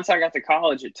 But once I got to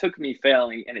college, it took me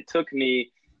failing and it took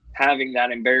me having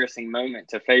that embarrassing moment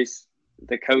to face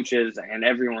the coaches and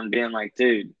everyone being like,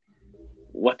 dude,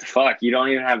 what the fuck? You don't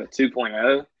even have a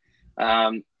 2.0.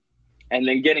 And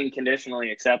then getting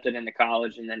conditionally accepted into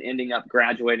college and then ending up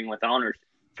graduating with honors.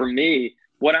 For me,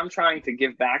 what I'm trying to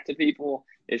give back to people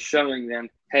is showing them,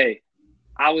 hey,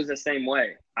 I was the same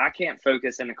way. I can't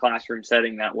focus in a classroom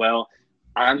setting that well.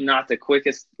 I'm not the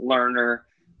quickest learner,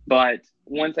 but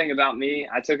one thing about me,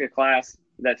 I took a class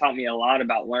that taught me a lot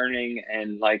about learning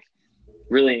and like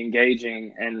really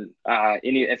engaging. And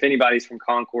if anybody's from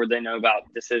Concord, they know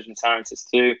about decision sciences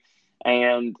too.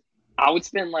 And I would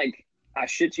spend like, I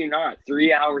shit you not,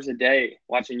 3 hours a day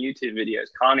watching YouTube videos,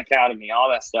 Khan Academy, all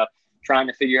that stuff, trying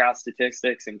to figure out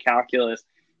statistics and calculus.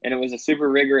 And it was a super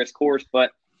rigorous course,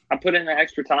 but I put in the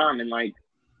extra time. And like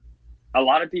a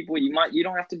lot of people, you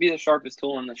don't have to be the sharpest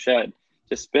tool in the shed.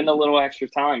 Just spend a little extra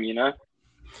time, you know?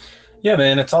 Yeah,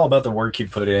 man, it's all about the work you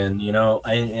put in, you know,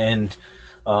 and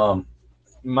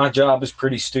my job is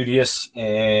pretty studious,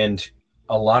 and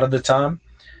a lot of the time,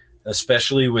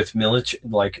 especially with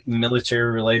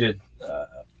military related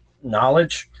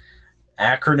knowledge,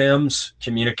 acronyms,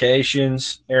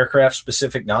 communications, aircraft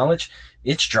specific knowledge,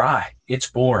 it's dry, it's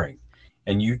boring,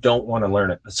 and you don't want to learn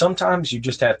it. But sometimes you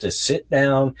just have to sit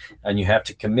down and you have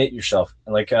to commit yourself.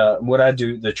 Like what I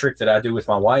do, the trick that I do with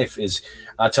my wife is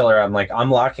I tell her, I'm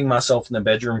locking myself in the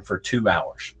bedroom for 2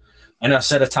 hours, and I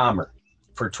set a timer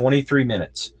for 23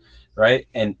 minutes, right?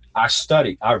 And I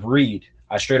study, I read,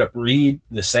 I straight up read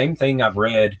the same thing I've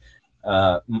read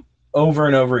over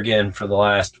and over again for the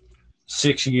last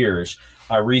 6 years.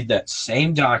 I read that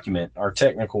same document, our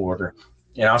technical order,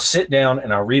 and I'll sit down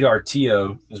and I'll read our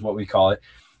TO, is what we call it.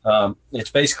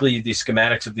 It's basically the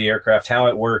schematics of the aircraft, how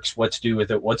it works, what to do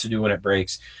with it, what to do when it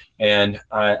breaks. And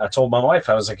I told my wife,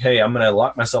 I was like, hey, I'm going to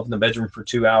lock myself in the bedroom for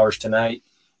 2 hours tonight.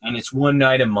 And it's one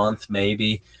night a month,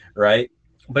 maybe, right?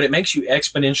 But it makes you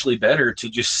exponentially better to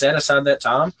just set aside that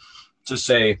time to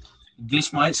say,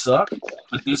 this might suck,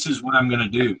 but this is what I'm going to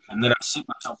do. And then I sit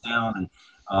myself down and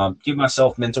Give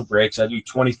myself mental breaks. I do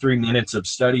 23 minutes of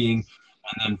studying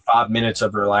and then 5 minutes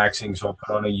of relaxing. So I'll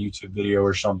put on a YouTube video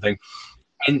or something.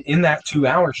 And in that 2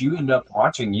 hours, you end up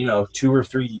watching, 2 or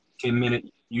 3 10-minute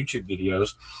YouTube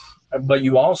videos. But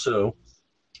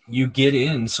you get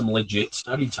in some legit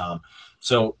study time.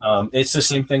 So it's the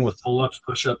same thing with pull-ups,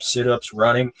 push-ups, sit-ups,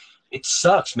 running. It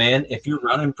sucks, man. If you're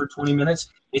running for 20 minutes,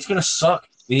 it's going to suck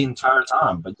the entire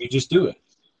time, but you just do it,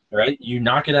 right? You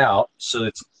knock it out, so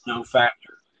it's no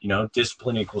factor.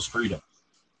 Discipline equals freedom.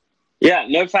 Yeah,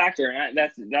 no factor. And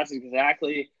that's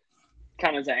exactly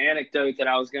kind of the anecdote that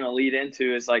I was going to lead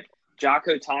into is like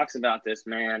Jocko talks about this,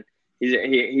 man.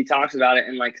 He talks about it,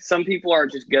 and like some people are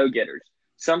just go-getters.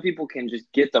 Some people can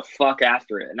just get the fuck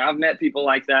after it. And I've met people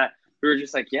like that who are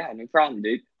just like, yeah, no problem,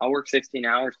 dude. I'll work 16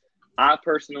 hours. I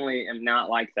personally am not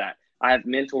like that. I have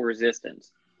mental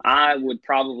resistance. I would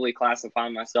probably classify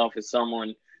myself as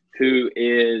someone who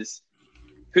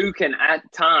can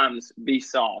at times be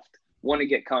soft, want to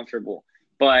get comfortable.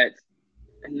 But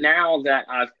now that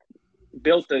I've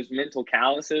built those mental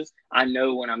calluses, I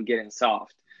know when I'm getting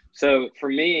soft. So for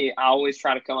me, I always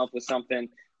try to come up with something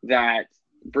that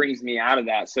brings me out of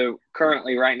that. So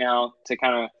currently right now, to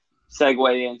kind of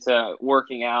segue into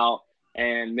working out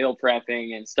and meal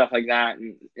prepping and stuff like that.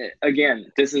 And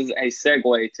again, this is a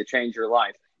segue to change your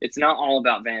life. It's not all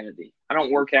about vanity. I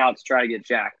don't work out to try to get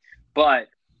jacked, but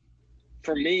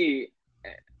for me,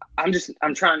 I'm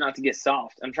trying not to get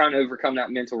soft. I'm trying to overcome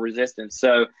that mental resistance.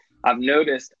 So I've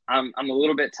noticed I'm a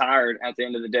little bit tired at the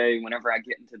end of the day whenever I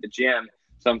get into the gym.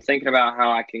 So I'm thinking about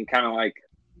how I can kind of like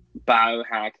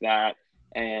biohack that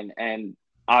and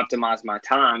optimize my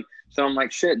time. So I'm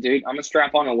like, shit, dude, I'm gonna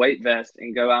strap on a weight vest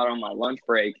and go out on my lunch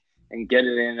break and get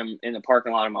it in the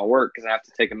parking lot of my work because I have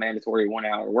to take a mandatory 1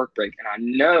 hour work break. And I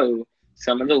know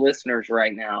some of the listeners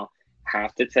right now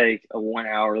have to take a 1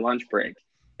 hour lunch break.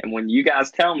 And when you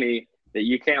guys tell me that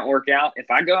you can't work out,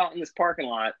 if I go out in this parking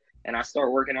lot and I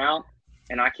start working out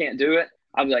and I can't do it,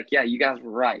 I'll be like, yeah, you guys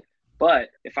were right. But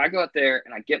if I go out there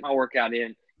and I get my workout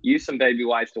in, use some baby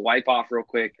wipes to wipe off real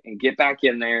quick and get back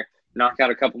in there, knock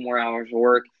out a couple more hours of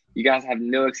work, you guys have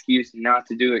no excuse not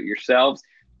to do it yourselves.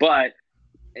 But,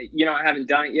 I haven't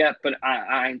done it yet, but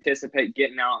I anticipate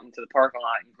getting out into the parking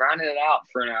lot and grinding it out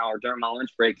for an hour during my lunch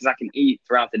break because I can eat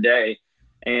throughout the day.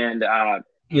 And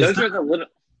those are the little.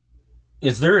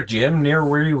 Is there a gym near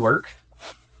where you work?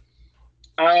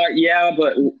 Yeah,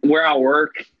 but where I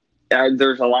work,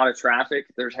 there's a lot of traffic.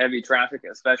 There's heavy traffic,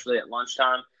 especially at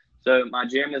lunchtime. So my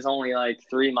gym is only like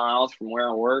 3 miles from where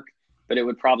I work, but it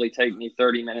would probably take me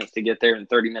 30 minutes to get there and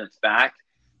 30 minutes back.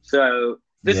 So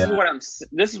this is what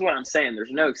I'm saying.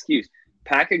 There's no excuse.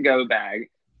 Pack a go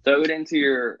bag, throw it into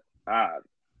your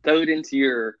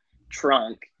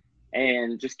trunk,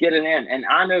 and just get it in. And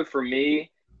I know for me,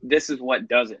 this is what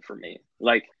does it for me.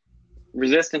 Like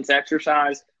resistance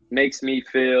exercise makes me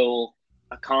feel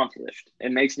accomplished.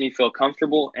 It makes me feel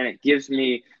comfortable, and it gives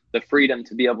me the freedom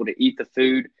to be able to eat the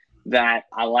food that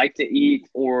I like to eat,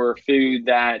 or food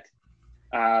that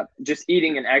just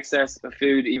eating an excess of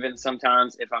food. Even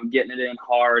sometimes if I'm getting it in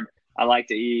hard, I like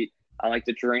to eat, I like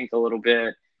to drink a little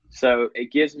bit. So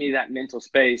it gives me that mental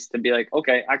space to be like,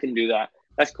 okay, I can do that.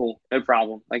 That's cool. No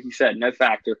problem. Like you said, no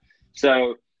factor.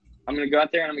 So I'm going to go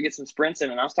out there and I'm going to get some sprints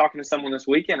in. And I was talking to someone this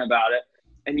weekend about it.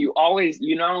 And you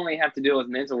not only have to deal with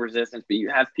mental resistance, but you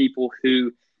have people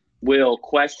who will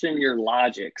question your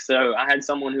logic. So I had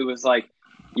someone who was like,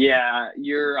 yeah,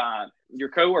 your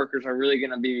coworkers are really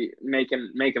going to be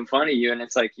making fun of you. And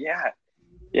it's like,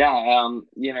 I'm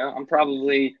going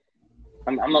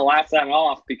to laugh that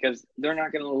off because they're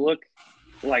not going to look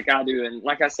like I do. And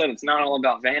like I said, it's not all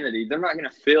about vanity. They're not going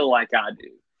to feel like I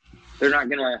do. They're not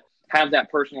going to have that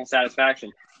personal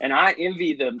satisfaction. And I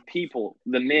envy the people,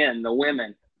 the men, the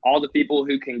women, all the people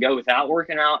who can go without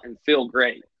working out and feel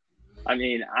great. I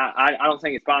mean, I don't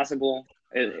think it's possible,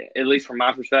 at least from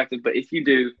my perspective, but if you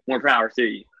do, more power to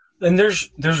you. And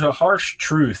there's a harsh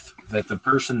truth that the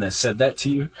person that said that to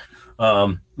you,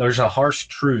 there's a harsh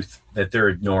truth that they're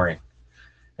ignoring.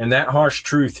 And that harsh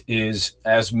truth is,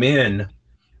 as men,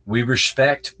 we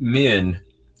respect men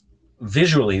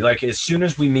visually. Like as soon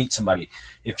as we meet somebody,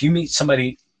 if you meet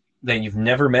somebody that you've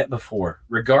never met before,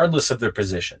 regardless of their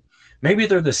position, maybe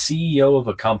they're the CEO of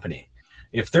a company,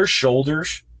 if their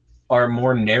shoulders are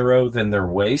more narrow than their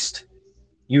waist,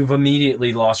 you've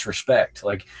immediately lost respect.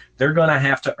 Like they're going to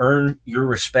have to earn your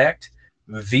respect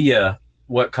via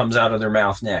what comes out of their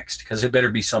mouth next, because it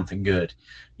better be something good.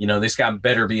 This guy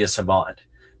better be a savant,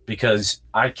 because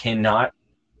I cannot,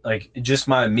 like, just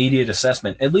my immediate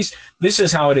assessment, at least this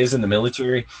is how it is in the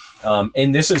military.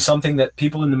 And this is something that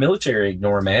people in the military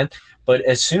ignore, man. But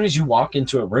as soon as you walk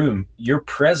into a room, your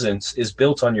presence is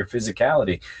built on your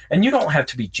physicality. And you don't have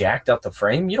to be jacked out the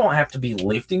frame. You don't have to be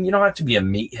lifting. You don't have to be a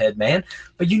meathead man,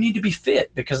 but you need to be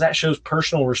fit because that shows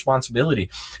personal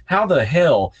responsibility. How the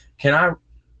hell can I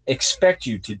expect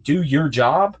you to do your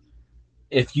job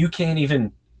if you can't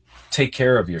even take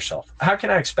care of yourself? How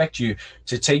can I expect you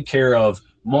to take care of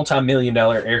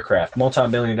multi-million-dollar aircraft,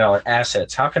 multi-million-dollar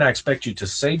assets? How can I expect you to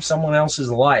save someone else's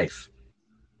life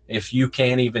if you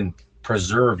can't even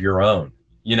preserve your own,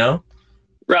 you know?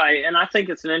 Right. And I think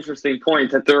it's an interesting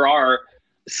point that there are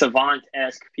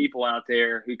savant-esque people out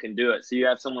there who can do it. So you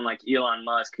have someone like Elon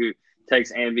Musk who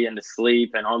takes Ambien to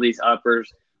sleep and all these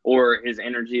uppers, or his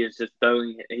energy is just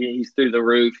he's through the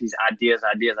roof. He's ideas,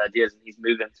 and he's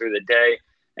moving through the day.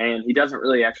 And he doesn't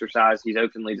really exercise. He's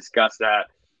openly discussed that.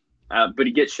 But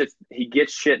he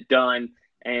gets shit done,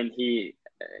 and he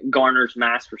garners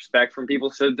mass respect from people.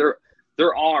 So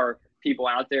there are people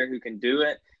out there who can do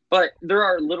it, but there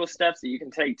are little steps that you can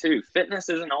take too. Fitness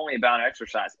isn't only about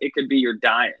exercise. It could be your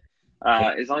diet.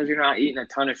 As long as you're not eating a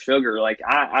ton of sugar. Like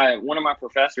one of my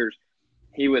professors,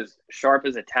 he was sharp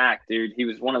as a tack, dude. He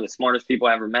was one of the smartest people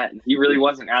I ever met, and he really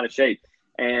wasn't out of shape.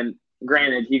 And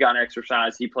granted, he got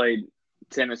exercise. He played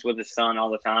tennis with his son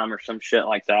all the time or some shit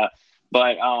like that.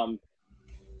 But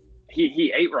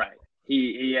he ate right.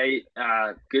 He ate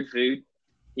good food.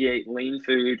 He ate lean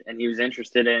food, and he was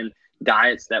interested in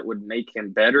diets that would make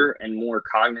him better and more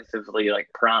cognitively like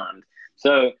primed.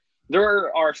 So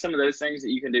there are some of those things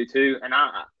that you can do too. And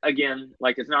again,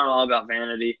 like, it's not all about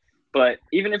vanity, but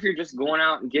even if you're just going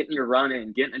out and getting your run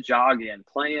in, getting a jog in,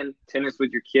 playing tennis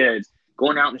with your kids,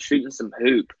 going out and shooting some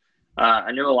hoop.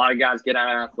 I know a lot of guys get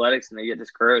out of athletics and they get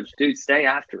discouraged. Dude, stay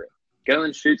after it. Go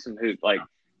and shoot some hoop. Like,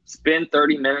 spend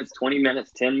 30 minutes, 20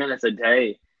 minutes, 10 minutes a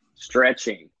day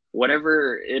stretching,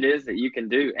 whatever it is that you can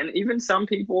do. And even some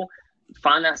people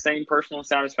find that same personal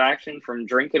satisfaction from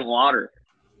drinking water.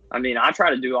 I mean, I try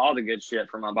to do all the good shit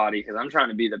for my body because I'm trying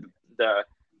to be the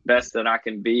best that I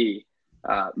can be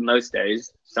most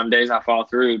days. Some days I fall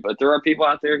through, but there are people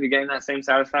out there who gain that same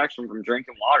satisfaction from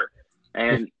drinking water,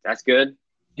 and that's good.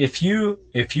 If you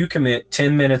commit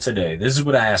 10 minutes a day, this is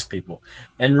what I ask people,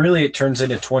 and really it turns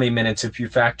into 20 minutes if you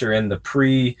factor in the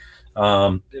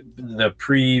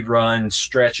pre-run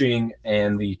stretching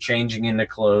and the changing into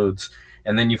clothes,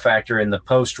 and then you factor in the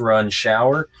post-run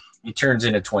shower, it turns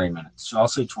into 20 minutes. So I'll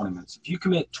say 20 minutes. If you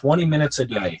commit 20 minutes a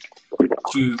day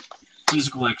to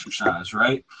physical exercise,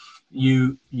 right?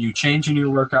 You change into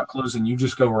your workout clothes and you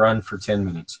just go run for 10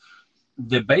 minutes.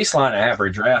 The baseline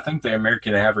average, right? I think the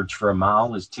American average for a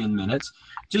mile is 10 minutes.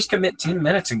 Just commit 10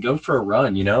 minutes and go for a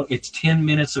run. You know, it's 10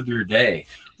 minutes of your day.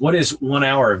 What is 1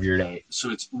 hour of your day? So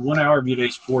it's 1 hour of your day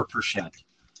is 4%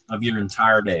 of your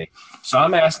entire day. So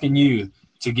I'm asking you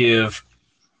to give,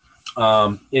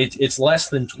 it's less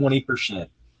than 20%.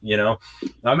 You know,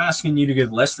 I'm asking you to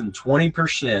give less than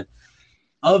 20%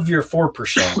 of your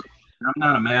 4%. I'm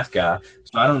not a math guy,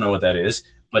 so I don't know what that is.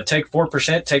 But take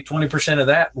 4%, take 20% of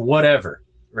that, whatever,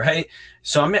 right?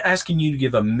 So I'm asking you to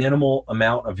give a minimal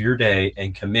amount of your day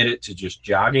and commit it to just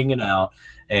jogging it out.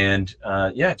 And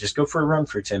just go for a run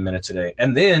for 10 minutes a day.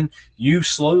 And then you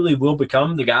slowly will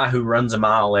become the guy who runs a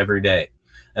mile every day.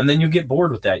 And then you'll get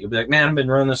bored with that. You'll be like, man, I've been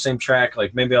running the same track.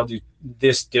 Like, maybe I'll do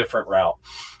this different route.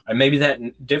 And maybe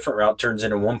that different route turns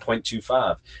into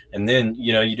 1.25. And then,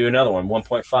 you do another one,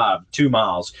 1.5, 2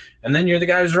 miles. And then you're the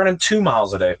guy who's running 2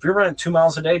 miles a day. If you're running 2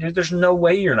 miles a day, dude, there's no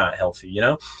way you're not healthy,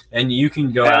 And you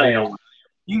can go out of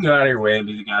your way and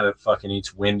be the guy that fucking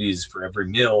eats Wendy's for every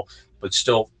meal, but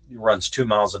still runs 2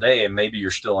 miles a day. And maybe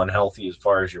you're still unhealthy as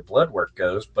far as your blood work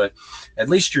goes, but at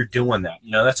least you're doing that.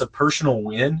 That's a personal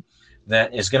win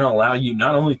that is going to allow you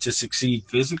not only to succeed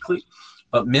physically,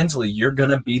 but mentally. You're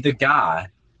going to be the guy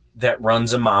that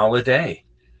runs a mile a day,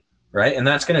 right? And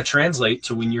that's going to translate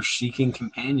to when you're seeking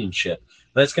companionship.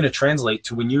 That's going to translate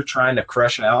to when you're trying to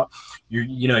crush out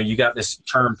you got this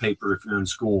term paper if you're in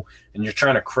school and you're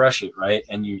trying to crush it, right?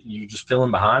 And you just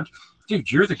feeling behind.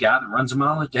 Dude, you're the guy that runs a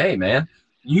mile a day, man.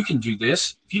 You can do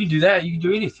this. If you can do that, you can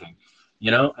do anything,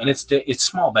 and it's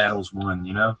small battles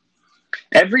won,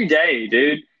 Every day,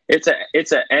 dude. It's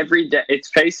a every day. It's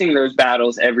facing those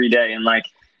battles every day. And like,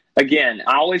 again,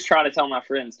 I always try to tell my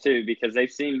friends too, because they've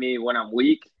seen me when I'm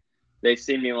weak. They've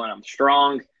seen me when I'm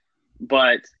strong.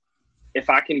 But if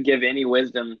I can give any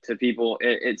wisdom to people,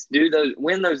 it's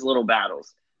win those little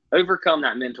battles, overcome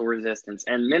that mental resistance.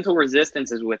 And mental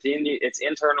resistance is within you. It's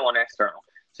internal and external.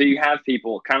 So you have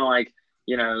people kind of like,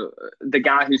 the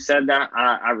guy who said that,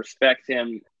 I respect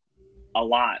him a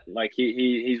lot. Like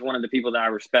he's one of the people that I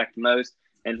respect most.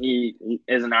 And he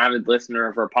is an avid listener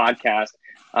of our podcast.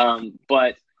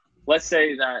 But let's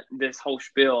say that this whole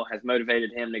spiel has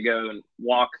motivated him to go and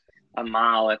walk a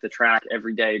mile at the track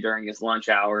every day during his lunch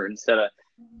hour instead of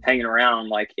hanging around.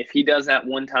 Like, if he does that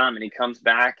one time and he comes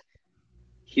back,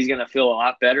 he's going to feel a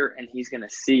lot better, and he's going to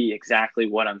see exactly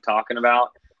what I'm talking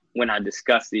about when I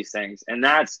discuss these things. And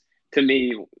that's, to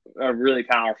me, a really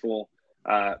powerful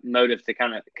motive to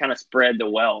kind of spread the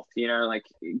wealth, like,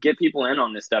 get people in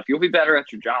on this stuff. You'll be better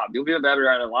at your job. You'll be better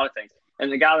at a lot of things. And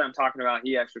the guy that I'm talking about,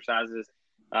 he exercises.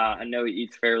 I know he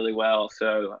eats fairly well.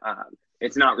 So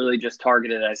it's not really just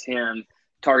targeted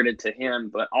to him,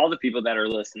 but all the people that are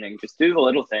listening, just do the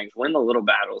little things, win the little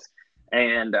battles.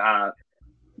 And,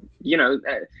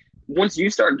 once you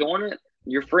start doing it,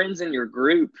 your friends in your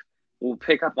group will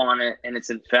pick up on it, and it's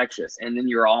infectious, and then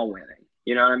you're all winning.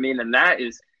 You know what I mean? And that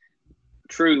is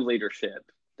true leadership.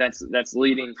 That's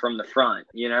leading from the front,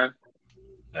 Yeah.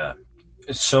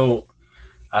 So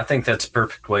I think that's a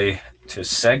perfect way to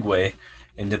segue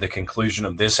into the conclusion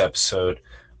of this episode.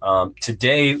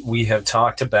 Today we have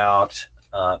talked about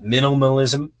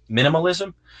minimalism.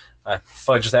 I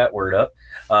fudged that word up.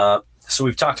 So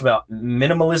we've talked about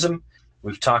minimalism.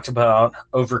 We've talked about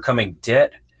overcoming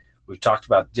debt. We've talked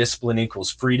about discipline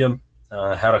equals freedom,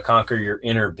 how to conquer your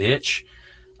inner bitch.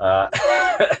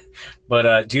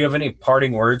 But do you have any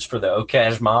parting words for the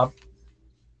Ocash mob?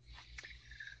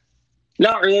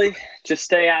 Not really. Just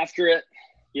stay after it.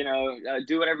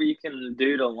 Do whatever you can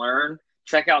do to learn.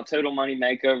 Check out Total Money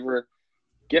Makeover.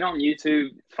 Get on YouTube.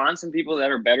 Find some people that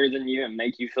are better than you and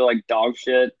make you feel like dog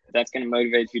shit. That's going to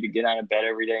motivate you to get out of bed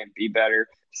every day and be better.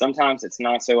 Sometimes it's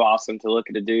not so awesome to look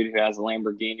at a dude who has a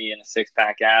Lamborghini and a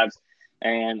six-pack abs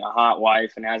and a hot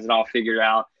wife and has it all figured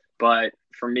out. But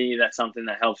for me, that's something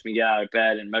that helps me get out of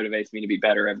bed and motivates me to be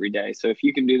better every day. So if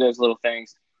you can do those little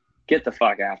things, get the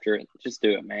fuck after it. Just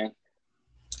do it, man.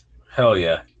 Hell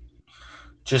yeah.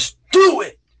 Just do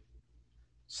it.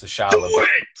 It's the Shia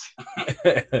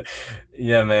LaBeouf.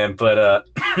 Yeah, man. But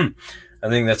I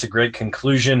think that's a great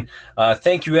conclusion.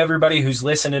 Thank you, everybody who's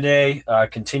listened today.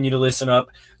 Continue to listen up.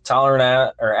 Tyler and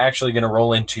I are actually going to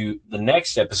roll into the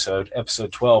next episode,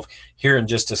 episode 12, here in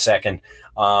just a second.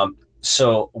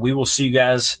 So we will see you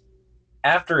guys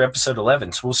after episode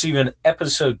 11. So we'll see you in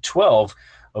episode 12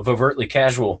 of Overtly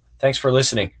Casual. Thanks for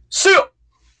listening. See ya!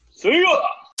 See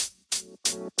ya!